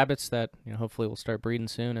couple of rabbits that hopefully will start breeding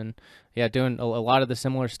soon. And yeah, doing a lot of the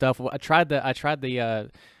similar stuff. I tried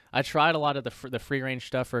a lot of the free range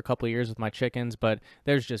stuff for a couple of years with my chickens, but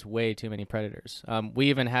there's just way too many predators.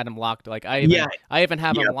 We even had them locked. Like I even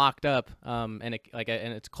have them locked up. And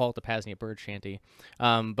it's called the Pasnea Bird Shanty.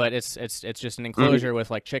 But it's just an enclosure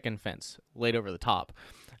with like chicken fence laid over the top.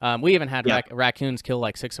 We even had raccoons kill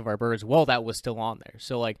like 6 of our birds while that was still on there.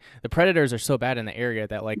 So like the predators are so bad in the area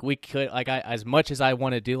that like we could, like, as much as I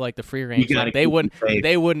want to do like the free range, like, they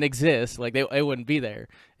wouldn't exist. Like they wouldn't be there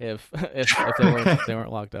if they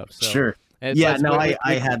weren't locked up. So sure.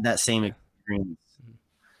 I had that same experience.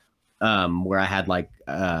 Where I had like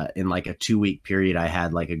in like a 2-week period, I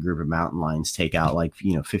had like a group of mountain lions take out like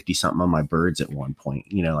 50 something of my birds at one point.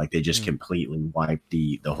 Like they just completely wiped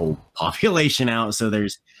the whole population out. So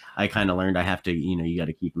I kind of learned I have to, you got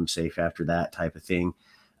to keep them safe after that type of thing.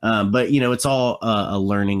 But it's all a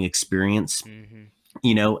learning experience. And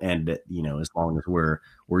as long as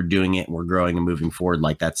we're doing it, we're growing and moving forward,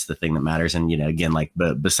 like that's the thing that matters. And again, like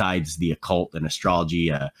besides the occult and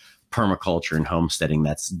astrology, permaculture and homesteading,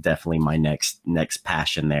 that's definitely my next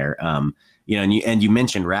passion there. And you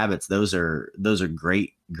mentioned rabbits. Those are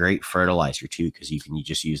great fertilizer too, because you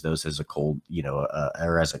just use those as a cold,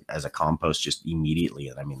 or as a compost just immediately.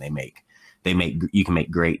 And I mean, you can make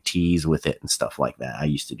great teas with it and stuff like that. I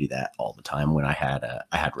used to do that all the time when I had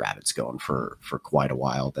rabbits going for quite a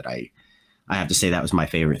while. That I have to say that was my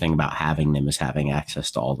favorite thing about having them, is having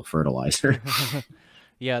access to all the fertilizer.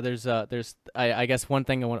 Yeah, I guess one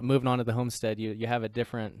thing moving on to the homestead, you have a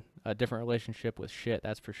different relationship with shit,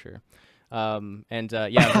 that's for sure. It's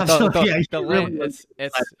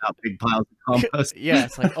big piles of compost. Yeah,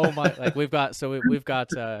 it's like, oh my, like we've got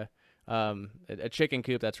a chicken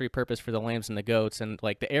coop that's repurposed for the lambs and the goats, and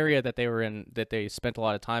like the area that they were in, that they spent a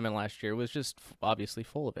lot of time in last year, was just obviously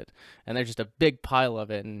full of it, and there's just a big pile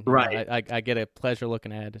of it. And I get a pleasure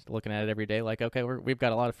looking at it every day. Like, okay, we've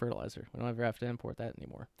got a lot of fertilizer. We don't ever have to import that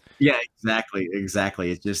anymore. Yeah, exactly.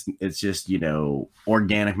 It's just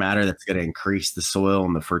organic matter that's going to increase the soil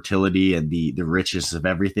and the fertility and the richness of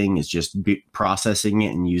everything. Is just processing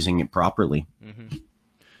it and using it properly.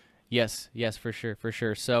 Yes, for sure, for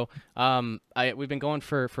sure. So, we've been going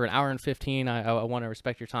for an hour and 15. I want to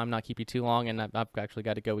respect your time, not keep you too long, and I've actually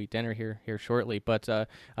got to go eat dinner here shortly. But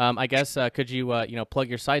I guess could you plug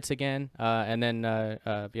your sites again, and then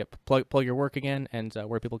yeah, plug your work again, and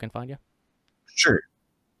where people can find you. Sure.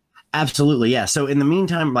 Absolutely, yeah. So in the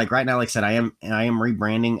meantime, like right now, like I said, I am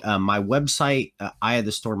rebranding my website,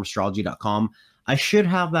 eyeofthestormastrology.com. I should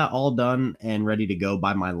have that all done and ready to go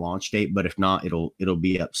by my launch date, but if not, it'll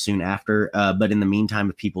be up soon after. But in the meantime,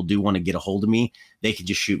 if people do want to get a hold of me, they could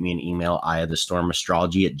just shoot me an email,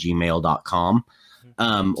 eyeofthestormastrology@gmail.com.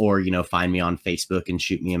 Or find me on Facebook and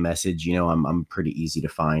shoot me a message. I'm pretty easy to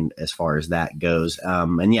find as far as that goes.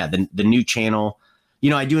 And yeah, the new channel,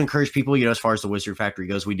 I do encourage people, as far as the Wizard Factory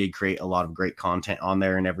goes, we did create a lot of great content on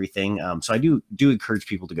there and everything. So I do encourage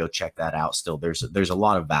people to go check that out. Still, there's a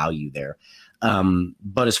lot of value there.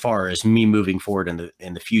 But as far as me moving forward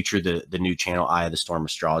in the future, the new channel, Eye of the Storm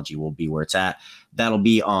Astrology, will be where it's at. That'll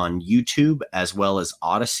be on YouTube as well as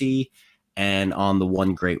Odyssey and on the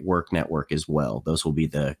One Great Work Network as well. Those will be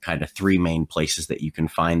the kind of three main places that you can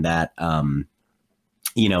find that. And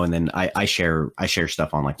then I share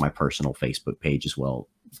stuff on like my personal Facebook page as well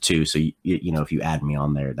too. So if you add me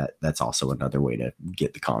on there, that's also another way to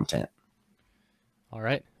get the content. All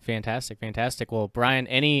right, fantastic. Well, Bryan,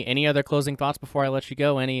 any other closing thoughts before I let you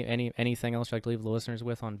go? Anything else you'd like to leave the listeners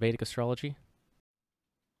with on Vedic astrology?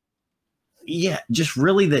 Yeah, just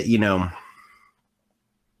really that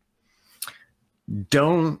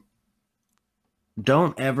don't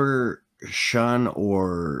ever shun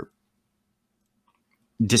or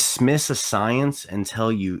dismiss a science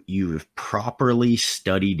until you've properly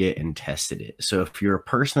studied it and tested it. So if you're a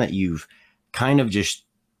person that you've kind of just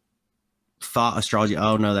thought astrology,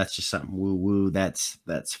 oh no, that's just something woo woo, that's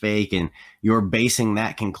fake, and you're basing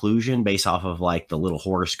that conclusion based off of like the little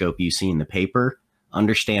horoscope you see in the paper,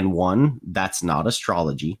 understand one, that's not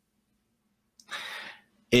astrology.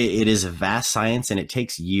 It is a vast science and it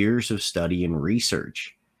takes years of study and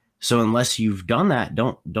research. So unless you've done that,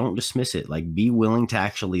 don't dismiss it. Like, be willing to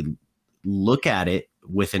actually look at it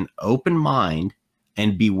with an open mind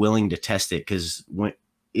and be willing to test it. Because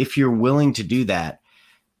if you're willing to do that,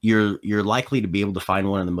 you're likely to be able to find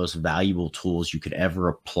one of the most valuable tools you could ever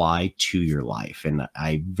apply to your life. And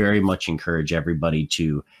I very much encourage everybody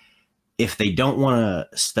to, if they don't want to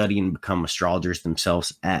study and become astrologers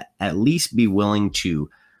themselves, at least be willing to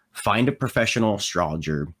find a professional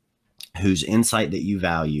astrologer whose insight that you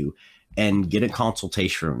value and get a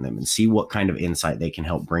consultation from them and see what kind of insight they can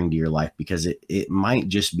help bring to your life, because it might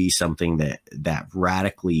just be something that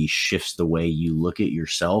radically shifts the way you look at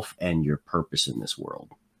yourself and your purpose in this world.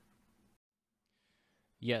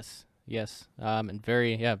 Yes. And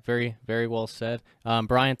very, very well said.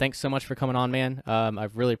 Bryan, thanks so much for coming on, man. I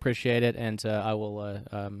really appreciate it, and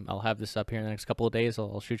I'll have this up here in the next couple of days.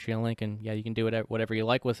 I'll shoot you a link, and yeah, you can do whatever you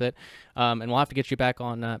like with it. And we'll have to get you back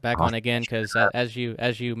on again, because as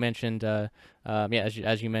you mentioned, and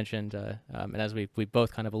as we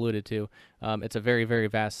both kind of alluded to, it's a very, very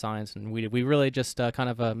vast science, and we really just kind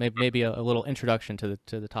of maybe a little introduction to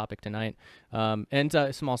the topic tonight, and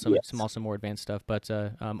some also more advanced stuff, but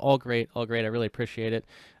all great. I really appreciate it.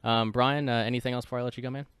 Bryan, anything else before I let you go,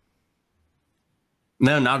 man?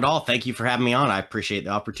 No, not at all. Thank you for having me on. I appreciate the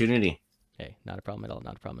opportunity. Hey, not a problem at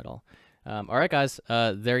all. All right, guys,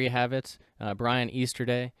 there you have it. Bryan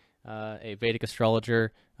Easterday, a Vedic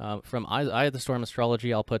astrologer from Eye of the Storm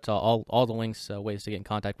Astrology. I'll put all the links, ways to get in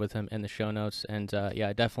contact with him, in the show notes. And yeah,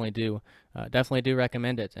 I definitely do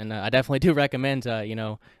recommend it. And I definitely do recommend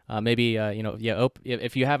maybe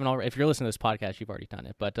if you haven't already, if you're listening to this podcast, you've already done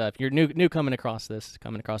it. But if you're new coming across this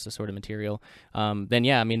sort of material, then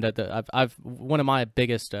yeah, I mean I've one of my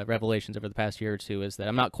biggest revelations over the past year or two is that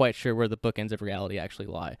I'm not quite sure where the bookends of reality actually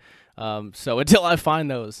lie. So until I find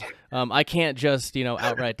those, I can't just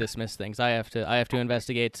outright dismiss things. I have to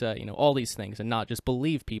investigate all these things and not just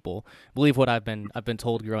believe what I've been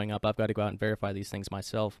told growing up. I've got to go out and verify these things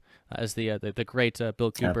myself. As the great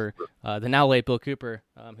Bill Cooper, the now late Bill Cooper,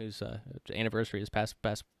 whose anniversary is past.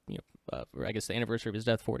 I guess the anniversary of his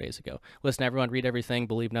death 4 days ago. Listen, everyone, read everything,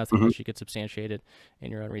 believe nothing unless you get substantiated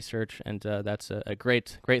in your own research, and that's a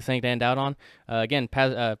great thing to end out on. Again,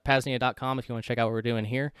 Pasnia.com if you want to check out what we're doing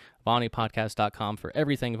here, VanuPodcast.com for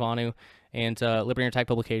everything Vanu, and Liberty and Attack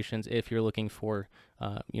Publications if you're looking for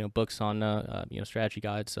books on strategy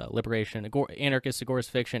guides, liberation, anarchist, agorist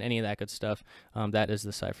fiction, any of that good stuff. That is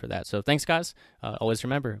the site for that. So thanks, guys. Always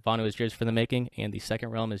remember, Vanu is yours for the making, and the second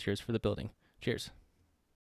realm is yours for the building. Cheers.